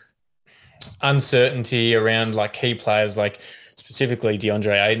much uncertainty around like key players, like specifically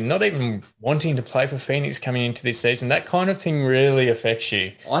DeAndre Ayton, not even wanting to play for Phoenix coming into this season. That kind of thing really affects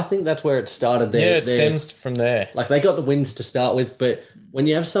you. I think that's where it started. It stems from there. Like they got the wins to start with, but when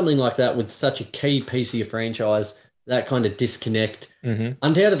you have something like that with such a key piece of your franchise, that kind of disconnect,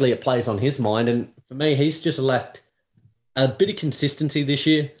 undoubtedly it plays on his mind. And for me, he's just lacked a bit of consistency this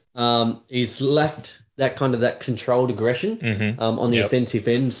year. He's lacked that kind of that controlled aggression on the offensive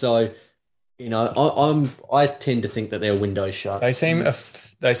end. So, you know, I tend to think that their window's shut. They seem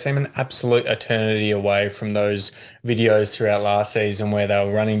an absolute eternity away from those videos throughout last season where they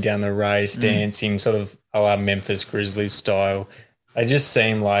were running down the race, dancing, sort of a la Memphis Grizzlies style. They just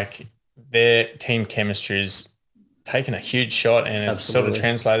seem like their team chemistry is taking a huge shot and it's sort of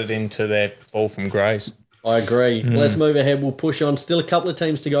translated into their fall from grace. I agree. Let's move ahead. We'll push on. Still a couple of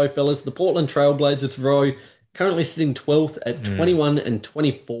teams to go, fellas. The Portland Trailblazers, Roy, currently sitting 12th at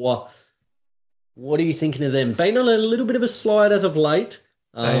 21-24. What are you thinking of them? Been on a little bit of a slide as of late.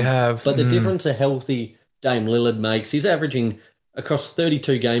 They have. But the difference a healthy Dame Lillard makes, he's averaging across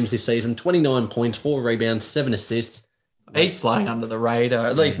 32 games this season, 29 points, 4 rebounds, 7 assists. He's flying under the radar,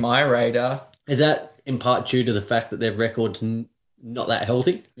 at least my radar. Is that in part due to the fact that their record's not that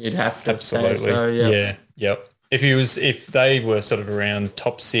healthy. You'd have to Absolutely. say so, Yeah. Yep. If they were sort of around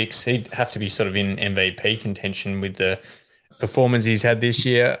top 6, he'd have to be sort of in MVP contention with the performance he's had this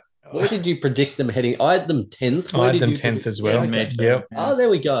year. Where did you predict them heading? I had them 10th. I had them 10th as well. Yeah, me too. Yep. Oh, there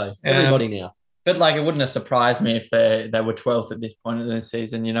we go. Everybody now. But like, it wouldn't have surprised me if they were 12th at this point of the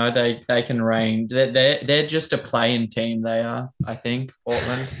season. You know, they can reign. They're just a playing team. They are, I think,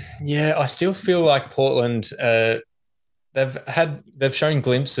 Portland. Yeah, I still feel like Portland. They've shown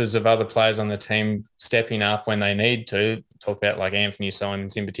glimpses of other players on the team stepping up when they need to. Talk about like Anthony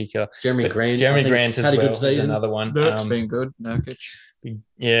Simons in particular. Jeremy Grant as had a well good is season. another one. Nurk's been good. Nurkic. Big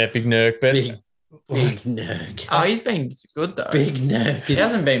Nurk, but Big Nurk. Oh, he's been good though. Big Nurk. He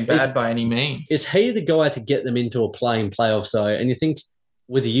hasn't been bad by any means. Is he the guy to get them into a playoff? So, and you think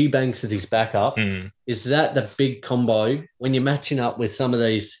with Eubanks as his backup, is that the big combo when you're matching up with some of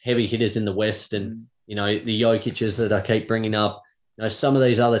these heavy hitters in the West and, you know, the Jokic's that I keep bringing up, you know, some of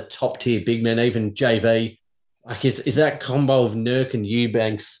these other top tier big men, even JV, like is that combo of Nurk and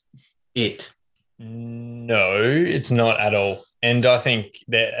Eubanks it? No, it's not at all. And I think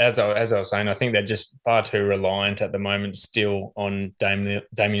that, as I was saying, I think they're just far too reliant at the moment still on Damian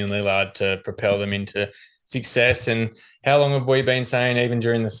Lillard to propel them into success. And how long have we been saying, even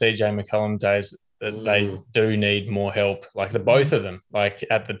during the CJ McCollum days, that they do need more help, like the both of them, like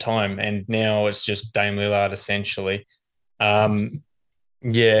at the time. And now it's just Dame Lillard essentially.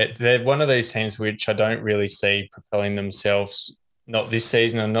 Yeah, they're one of these teams which I don't really see propelling themselves, not this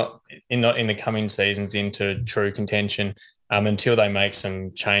season and not in the coming seasons, into true contention until they make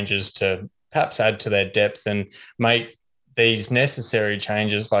some changes to perhaps add to their depth and make these necessary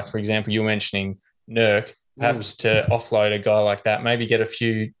changes. Like, for example, you were mentioning Nurk, perhaps to offload a guy like that, maybe get a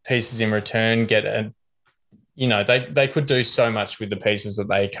few pieces in return, they could do so much with the pieces that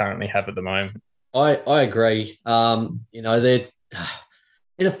they currently have at the moment. I agree. They're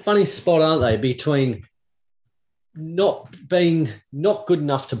in a funny spot, aren't they, between not good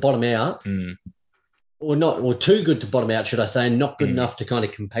enough to bottom out, or too good to bottom out, should I say, and not good enough to kind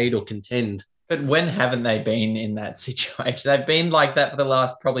of compete or contend. But when haven't they been in that situation? They've been like that for the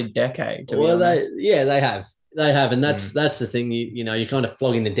last probably decade. To be honest. They have, and that's the thing. You're kind of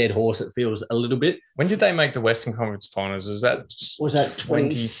flogging the dead horse. It feels a little bit. When did they make the Western Conference Finals? Was that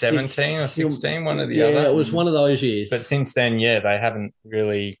 2017 or 16? One or the other. Yeah, it was one of those years. But since then, they haven't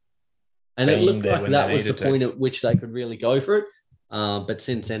really. And it looked like that was the point at which they could really go for it. But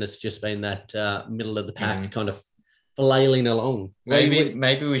since then, it's just been that middle of the pack kind of flailing along.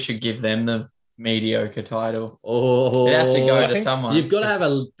 Maybe we should give them the mediocre title. Oh, it has to go to someone. You've got to have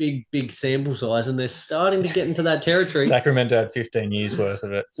a big sample size, and they're starting to get into that territory. Sacramento had 15 years worth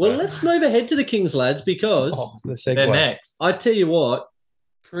of it. So. Well, let's move ahead to the Kings, lads, because they're next. I tell you what,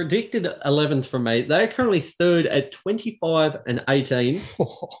 predicted 11th from me. They're currently third at 25 and 18.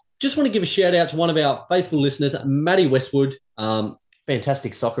 Just want to give a shout out to one of our faithful listeners, Matty Westwood.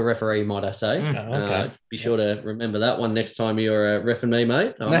 Fantastic soccer referee, might I say. Okay. Be sure to remember that one next time you're reffing me,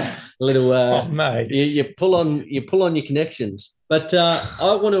 mate. A little, mate. You pull on your connections. But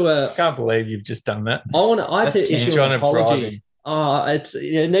I want to. Can't believe you've just done that. I had to issue an apology.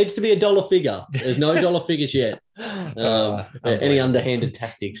 It needs to be a dollar figure. There's no dollar figures yet. Any underhanded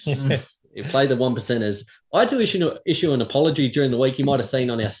tactics. Yes. You play the 1%ers. I had to issue an apology during the week. You might have seen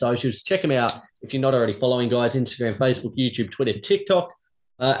on our socials. Check them out if you're not already following, guys. Instagram, Facebook, YouTube, Twitter, TikTok.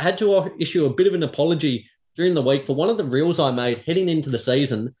 Had to issue a bit of an apology during the week for one of the reels I made heading into the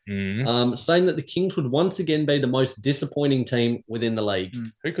season, saying that the Kings would once again be the most disappointing team within the league.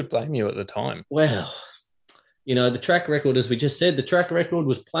 Who could blame you at the time? Well, the track record, as we just said, the track record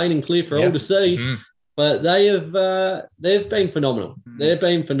was plain and clear for all to see. But they've been phenomenal. They've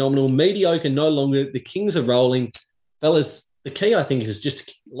been phenomenal. Mediocre no longer. The Kings are rolling. Fellas, the key, I think, is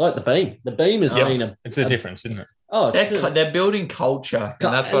just like the beam. The beam has been it's a difference, isn't it? Oh, they're building culture,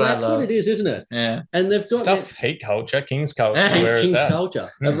 and that's what I love. That's what it is, isn't it? Yeah. And they've got heat culture, Kings culture, where Kings it's at. Culture.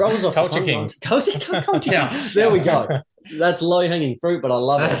 It rolls off Culture the Kings. Culture Kings. There we go. That's low-hanging fruit, but I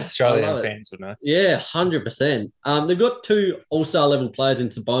love it. Australian fans would know. Yeah, 100%. They've got 2 All-Star level players in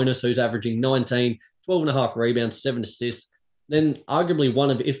Sabonis, who's averaging 19, 12.5 rebounds, 7 assists. Then arguably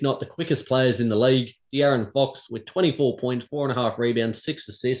one of, if not the quickest players in the league, De'Aaron Fox, with 24 points, 4.5 rebounds, 6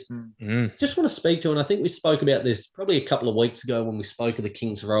 assists. Just want to speak to, and I think we spoke about this probably a couple of weeks ago when we spoke of the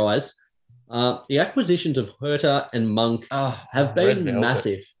Kings' rise. The acquisitions of Herter and Monk have been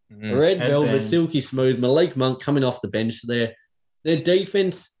massive. Red Velvet, silky smooth. Malik Monk coming off the bench there. Their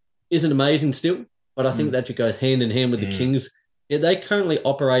defense isn't amazing still, but I think that just goes hand in hand with the Kings. Yeah, they currently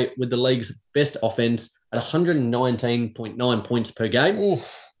operate with the league's best offense at 119.9 points per game.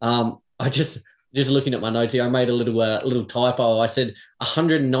 just looking at my notes here, I made a little typo. I said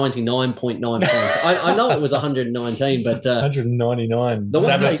 199.9 points. I know it was 119, but 199.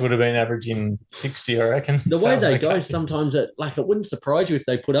 Sabbath would have been averaging 60, I reckon. The way they go, sometimes it wouldn't surprise you if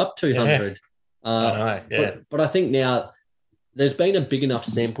they put up 200. I know, but I think now there's been a big enough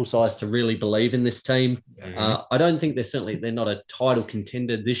sample size to really believe in this team. I don't think they're not a title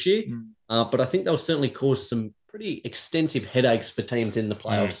contender this year, but I think they'll certainly cause some pretty extensive headaches for teams in the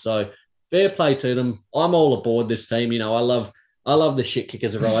playoffs. So fair play to them. I'm all aboard this team. I love the shit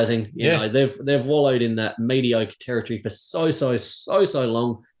kickers rising. You know, they've wallowed in that mediocre territory for so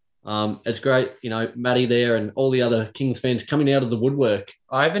long. It's great, Matty there and all the other Kings fans coming out of the woodwork.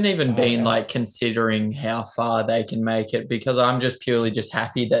 I haven't even been considering how far they can make it because I'm just purely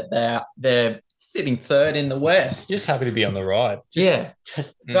happy that they're sitting third in the West. Just happy to be on the ride.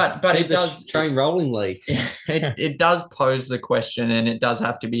 But it does train rolling league. It does pose the question, and it does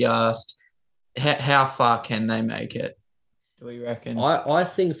have to be asked: how far can they make it? Do we reckon? I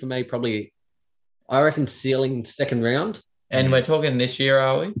think for me, probably, I reckon ceiling second round. And we're talking this year,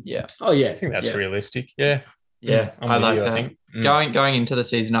 are we? Yeah. Oh, yeah. I think that's realistic. Yeah. Yeah. I like that. I think. Going into the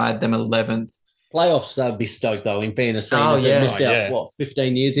season, I had them 11th. Playoffs, they'd be stoked, though, in fairness. They've missed out,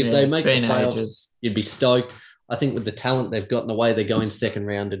 15 years? If they make the playoffs, you'd be stoked. I think with the talent they've got and the way they're going second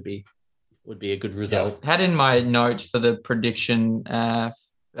round, would be a good result. Yeah. Had in my notes for the prediction, like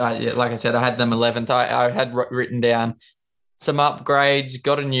I said, I had them 11th. I had written down some upgrades,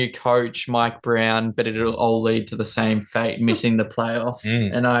 got a new coach, Mike Brown, but it'll all lead to the same fate, missing the playoffs.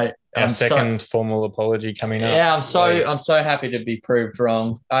 And our second formal apology coming up. Yeah, I'm so happy to be proved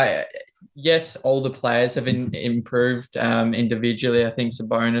wrong. Yes, all the players have improved individually. I think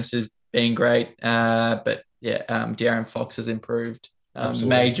Sabonis has been great, but De'Aaron Fox has improved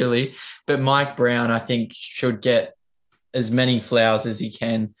majorly. But Mike Brown, I think, should get as many flowers as he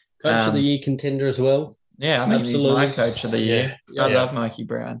can. Coach of the year contender as well. Yeah, I mean, he's my coach of the year. I love Mikey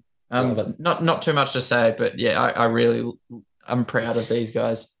Brown. Not too much to say, but I'm proud of these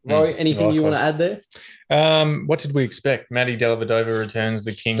guys. Rory, anything you want to add there? What did we expect? Matty Dellavedova returns.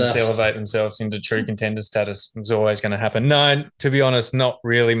 The Kings elevate themselves into true contender status. It's always going to happen. No, to be honest, not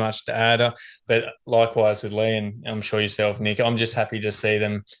really much to add. But likewise with Lee, and I'm sure yourself, Nick, I'm just happy to see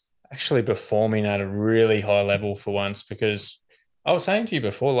them actually performing at a really high level for once, because I was saying to you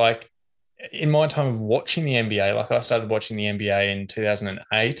before, in my time of watching the NBA, I started watching the NBA in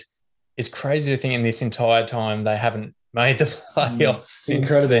 2008. It's crazy to think in this entire time they haven't made the playoffs since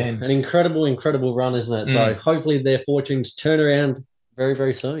then. An incredible run, isn't it? So hopefully their fortunes turn around very,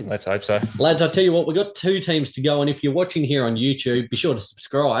 very soon. Let's hope so. Lads, I tell you what, we've got 2 teams to go. And if you're watching here on YouTube, be sure to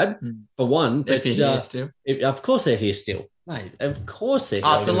subscribe for one. If you're here still. Of course they're here still. Mate, of course they're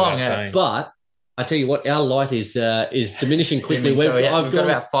here. It's a long out. But I tell you what, our light is diminishing quickly. We've got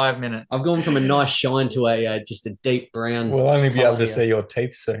about 5 minutes. I've gone from a nice shine to just a deep brown. We'll only be able to see your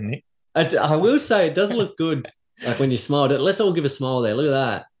teeth soon, Nick. I will say it does look good. When you smiled it. Let's all give a smile there. Look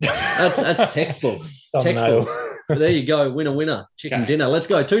at that. That's textbook. Textbook. There you go. Winner. Chicken dinner. Let's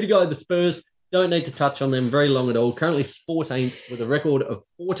go. 2 to go. The Spurs, don't need to touch on them very long at all. Currently 14th with a record of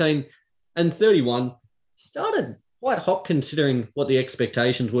 14-31. Started quite hot considering what the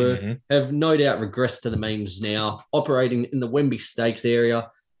expectations were. Have no doubt regressed to the means now, operating in the Wembley Stakes area.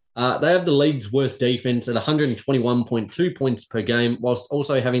 They have the league's worst defense at 121.2 points per game, whilst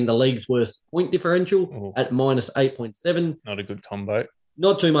also having the league's worst point differential at minus 8.7. Not a good combo.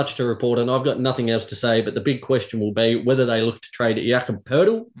 Not too much to report on. I've got nothing else to say, but the big question will be whether they look to trade Jakob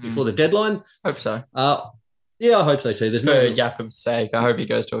Poeltl before the deadline. Hope so. Yeah, I hope so too. There's For Jakob's sake, I hope he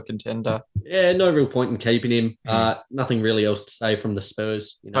goes to a contender. Yeah, no real point in keeping him. Nothing really else to say from the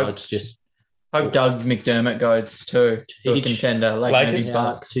Spurs. It's just... Hope Doug McDermott goes too to a contender, maybe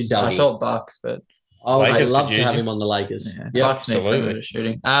Bucks. I thought Bucks, but I'd love to have him on the Lakers. Yeah, Bucks absolutely.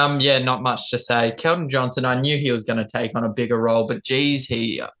 Shooting. Not much to say. Keldon Johnson, I knew he was going to take on a bigger role, but geez,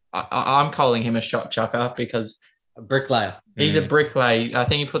 I'm calling him a shot chucker because a bricklayer. He's a bricklayer. I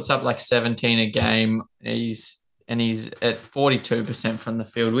think he puts up 17 a game. He's at 42% from the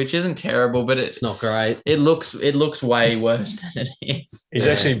field, which isn't terrible, but it's not great. It looks way worse than it is. He's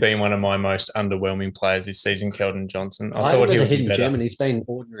actually been one of my most underwhelming players this season, Keldon Johnson. I thought he was a hidden gem, and he's been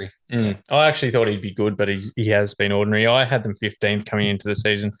ordinary. I actually thought he'd be good, but he has been ordinary. I had them 15th coming into the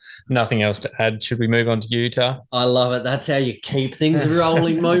season. Nothing else to add. Should we move on to Utah? I love it. That's how you keep things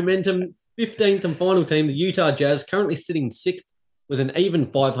rolling. Momentum. 15th and final team, the Utah Jazz, currently sitting 6th with an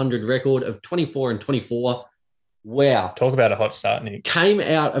even 500 record of 24-24. Wow. Talk about a hot start, Nick. Came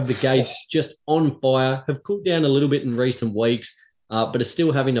out of the gates just on fire, have cooled down a little bit in recent weeks, but are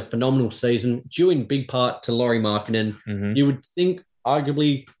still having a phenomenal season, due in big part to Lauri Markkanen. You would think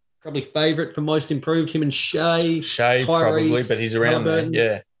arguably probably favourite for most improved. Him and Shea probably, but he's around there. Halliburton.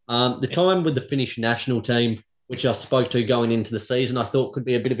 Yeah. The time with the Finnish national team, which I spoke to going into the season, I thought could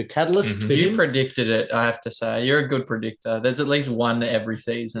be a bit of a catalyst for You him. predicted it, I have to say. You're a good predictor. There's at least one every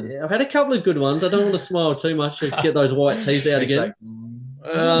season. Yeah, I've had a couple of good ones. I don't want to smile too much to get those white teeth out again.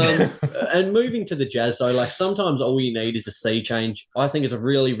 And moving to the Jazz, though, like sometimes all you need is a sea change. I think it's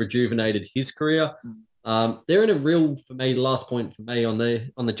really rejuvenated his career. They're in a real, for me, last point for me on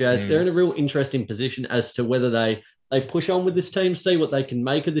the Jazz, they're in a real interesting position as to whether they push on with this team, see what they can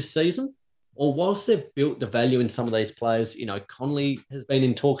make of this season, or whilst they've built the value in some of these players, Conley has been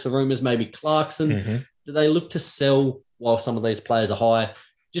in talks of rumours, maybe Clarkson. Do they look to sell while some of these players are high?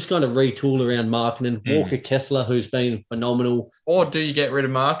 Just kind of retool around Markkanen. Walker Kessler, who's been phenomenal. Or do you get rid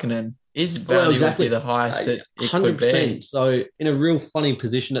of Markkanen? His value would be the highest it 100%. Could be. So in a real funny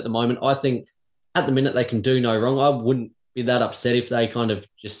position at the moment, I think at the minute they can do no wrong. I wouldn't be that upset if they kind of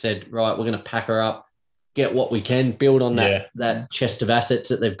just said, right, we're going to pack her up, get what we can, build on that chest of assets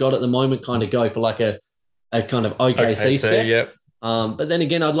that they've got at the moment, kind of go for like a kind of OKC step. Yep. But then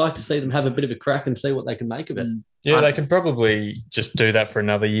again, I'd like to see them have a bit of a crack and see what they can make of it. Yeah, they could probably just do that for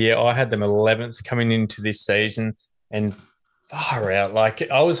another year. I had them 11th coming into this season, and far out. Like,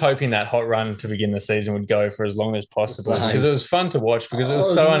 I was hoping that hot run to begin the season would go for as long as possible because it was fun to watch because it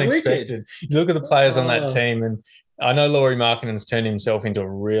was so unexpected. You look at the players on that team, and I know Lauri Markkanen's turned himself into a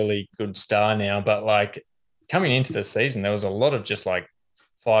really good star now, but like coming into the season, there was a lot of just like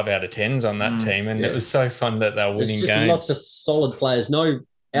 5 out of 10s on that team, and it was so fun that they were winning games. Lots of solid players, no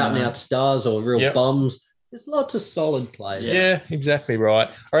out-and-out stars or real bums. There's lots of solid players. Yeah, exactly right.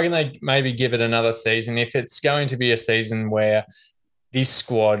 I reckon they maybe give it another season. If it's going to be a season where this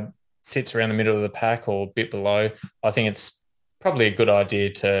squad sits around the middle of the pack or a bit below, I think it's probably a good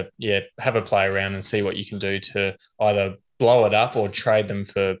idea to have a play around and see what you can do to either blow it up or trade them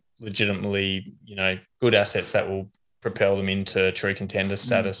for legitimately, good assets that will propel them into true contender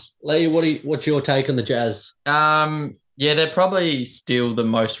status. Lee, what's your take on the Jazz? Yeah, they're probably still the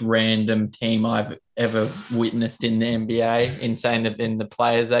most random team I've ever witnessed in the NBA in saying that in the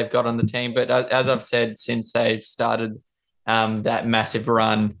players they've got on the team. But as I've said, since they've started that massive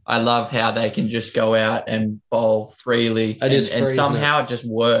run, I love how they can just go out and bowl freely, and somehow it just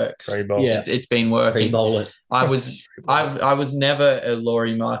works. Free bowl. Yeah, it's been working. Free bowl it. I was never a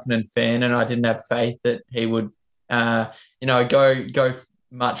Lauri Markkanen fan, and I didn't have faith that he would go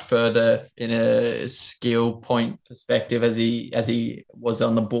much further in a skill point perspective as he was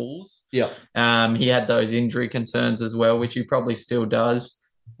on the Bulls. Yeah. He had those injury concerns as well, which he probably still does.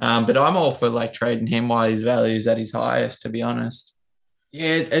 But I'm all for like trading him while his value is at his highest, to be honest.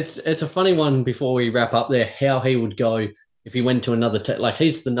 Yeah, it's a funny one before we wrap up there, how he would go if he went to another team. Like,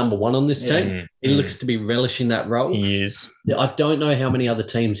 he's the number one on this team. He looks to be relishing that role. He is. I don't know how many other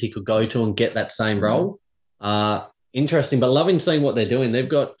teams he could go to and get that same role. Interesting, but loving seeing what they're doing. They've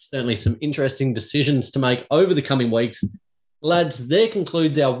got certainly some interesting decisions to make over the coming weeks. Lads, there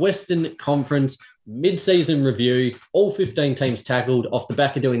concludes our Western Conference mid-season review. All 15 teams tackled off the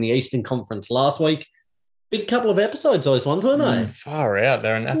back of doing the Eastern Conference last week. Big couple of episodes, those ones, weren't they? Far out.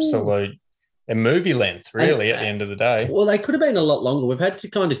 They're an absolute a movie length, really, at the end of the day. Well, they could have been a lot longer. We've had to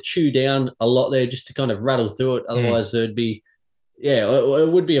kind of chew down a lot there just to kind of rattle through it. Otherwise, there'd be... Yeah, it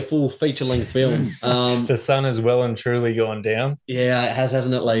would be a full feature-length film. The sun has well and truly gone down. Yeah, it has,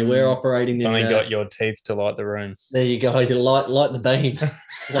 hasn't it, Lee? We're operating in... Only got your teeth to light the room. There you go. You light the beam.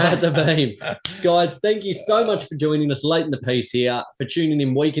 Light the beam. Guys, thank you so much for joining us late in the piece here, for tuning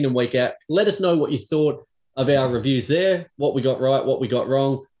in week out. Let us know what you thought of our reviews there, what we got right, what we got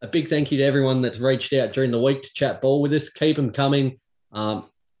wrong. A big thank you to everyone that's reached out during the week to chat ball with us. Keep them coming.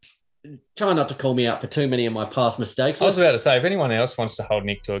 Try not to call me out for too many of my past mistakes. I was about to say, if anyone else wants to hold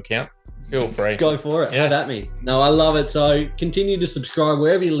Nick to account, feel free. Go for it. Yeah. Have at me. No, I love it. So continue to subscribe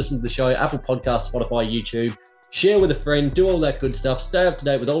wherever you listen to the show, Apple Podcasts, Spotify, YouTube. Share with a friend. Do all that good stuff. Stay up to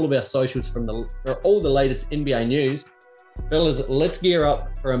date with all of our socials for all the latest NBA news. Fellas, let's gear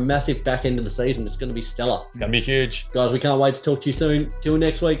up for a massive back end of the season. It's going to be stellar. It's going to be huge. Guys, we can't wait to talk to you soon. Till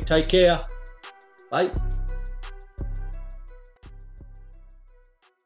next week, take care. Bye.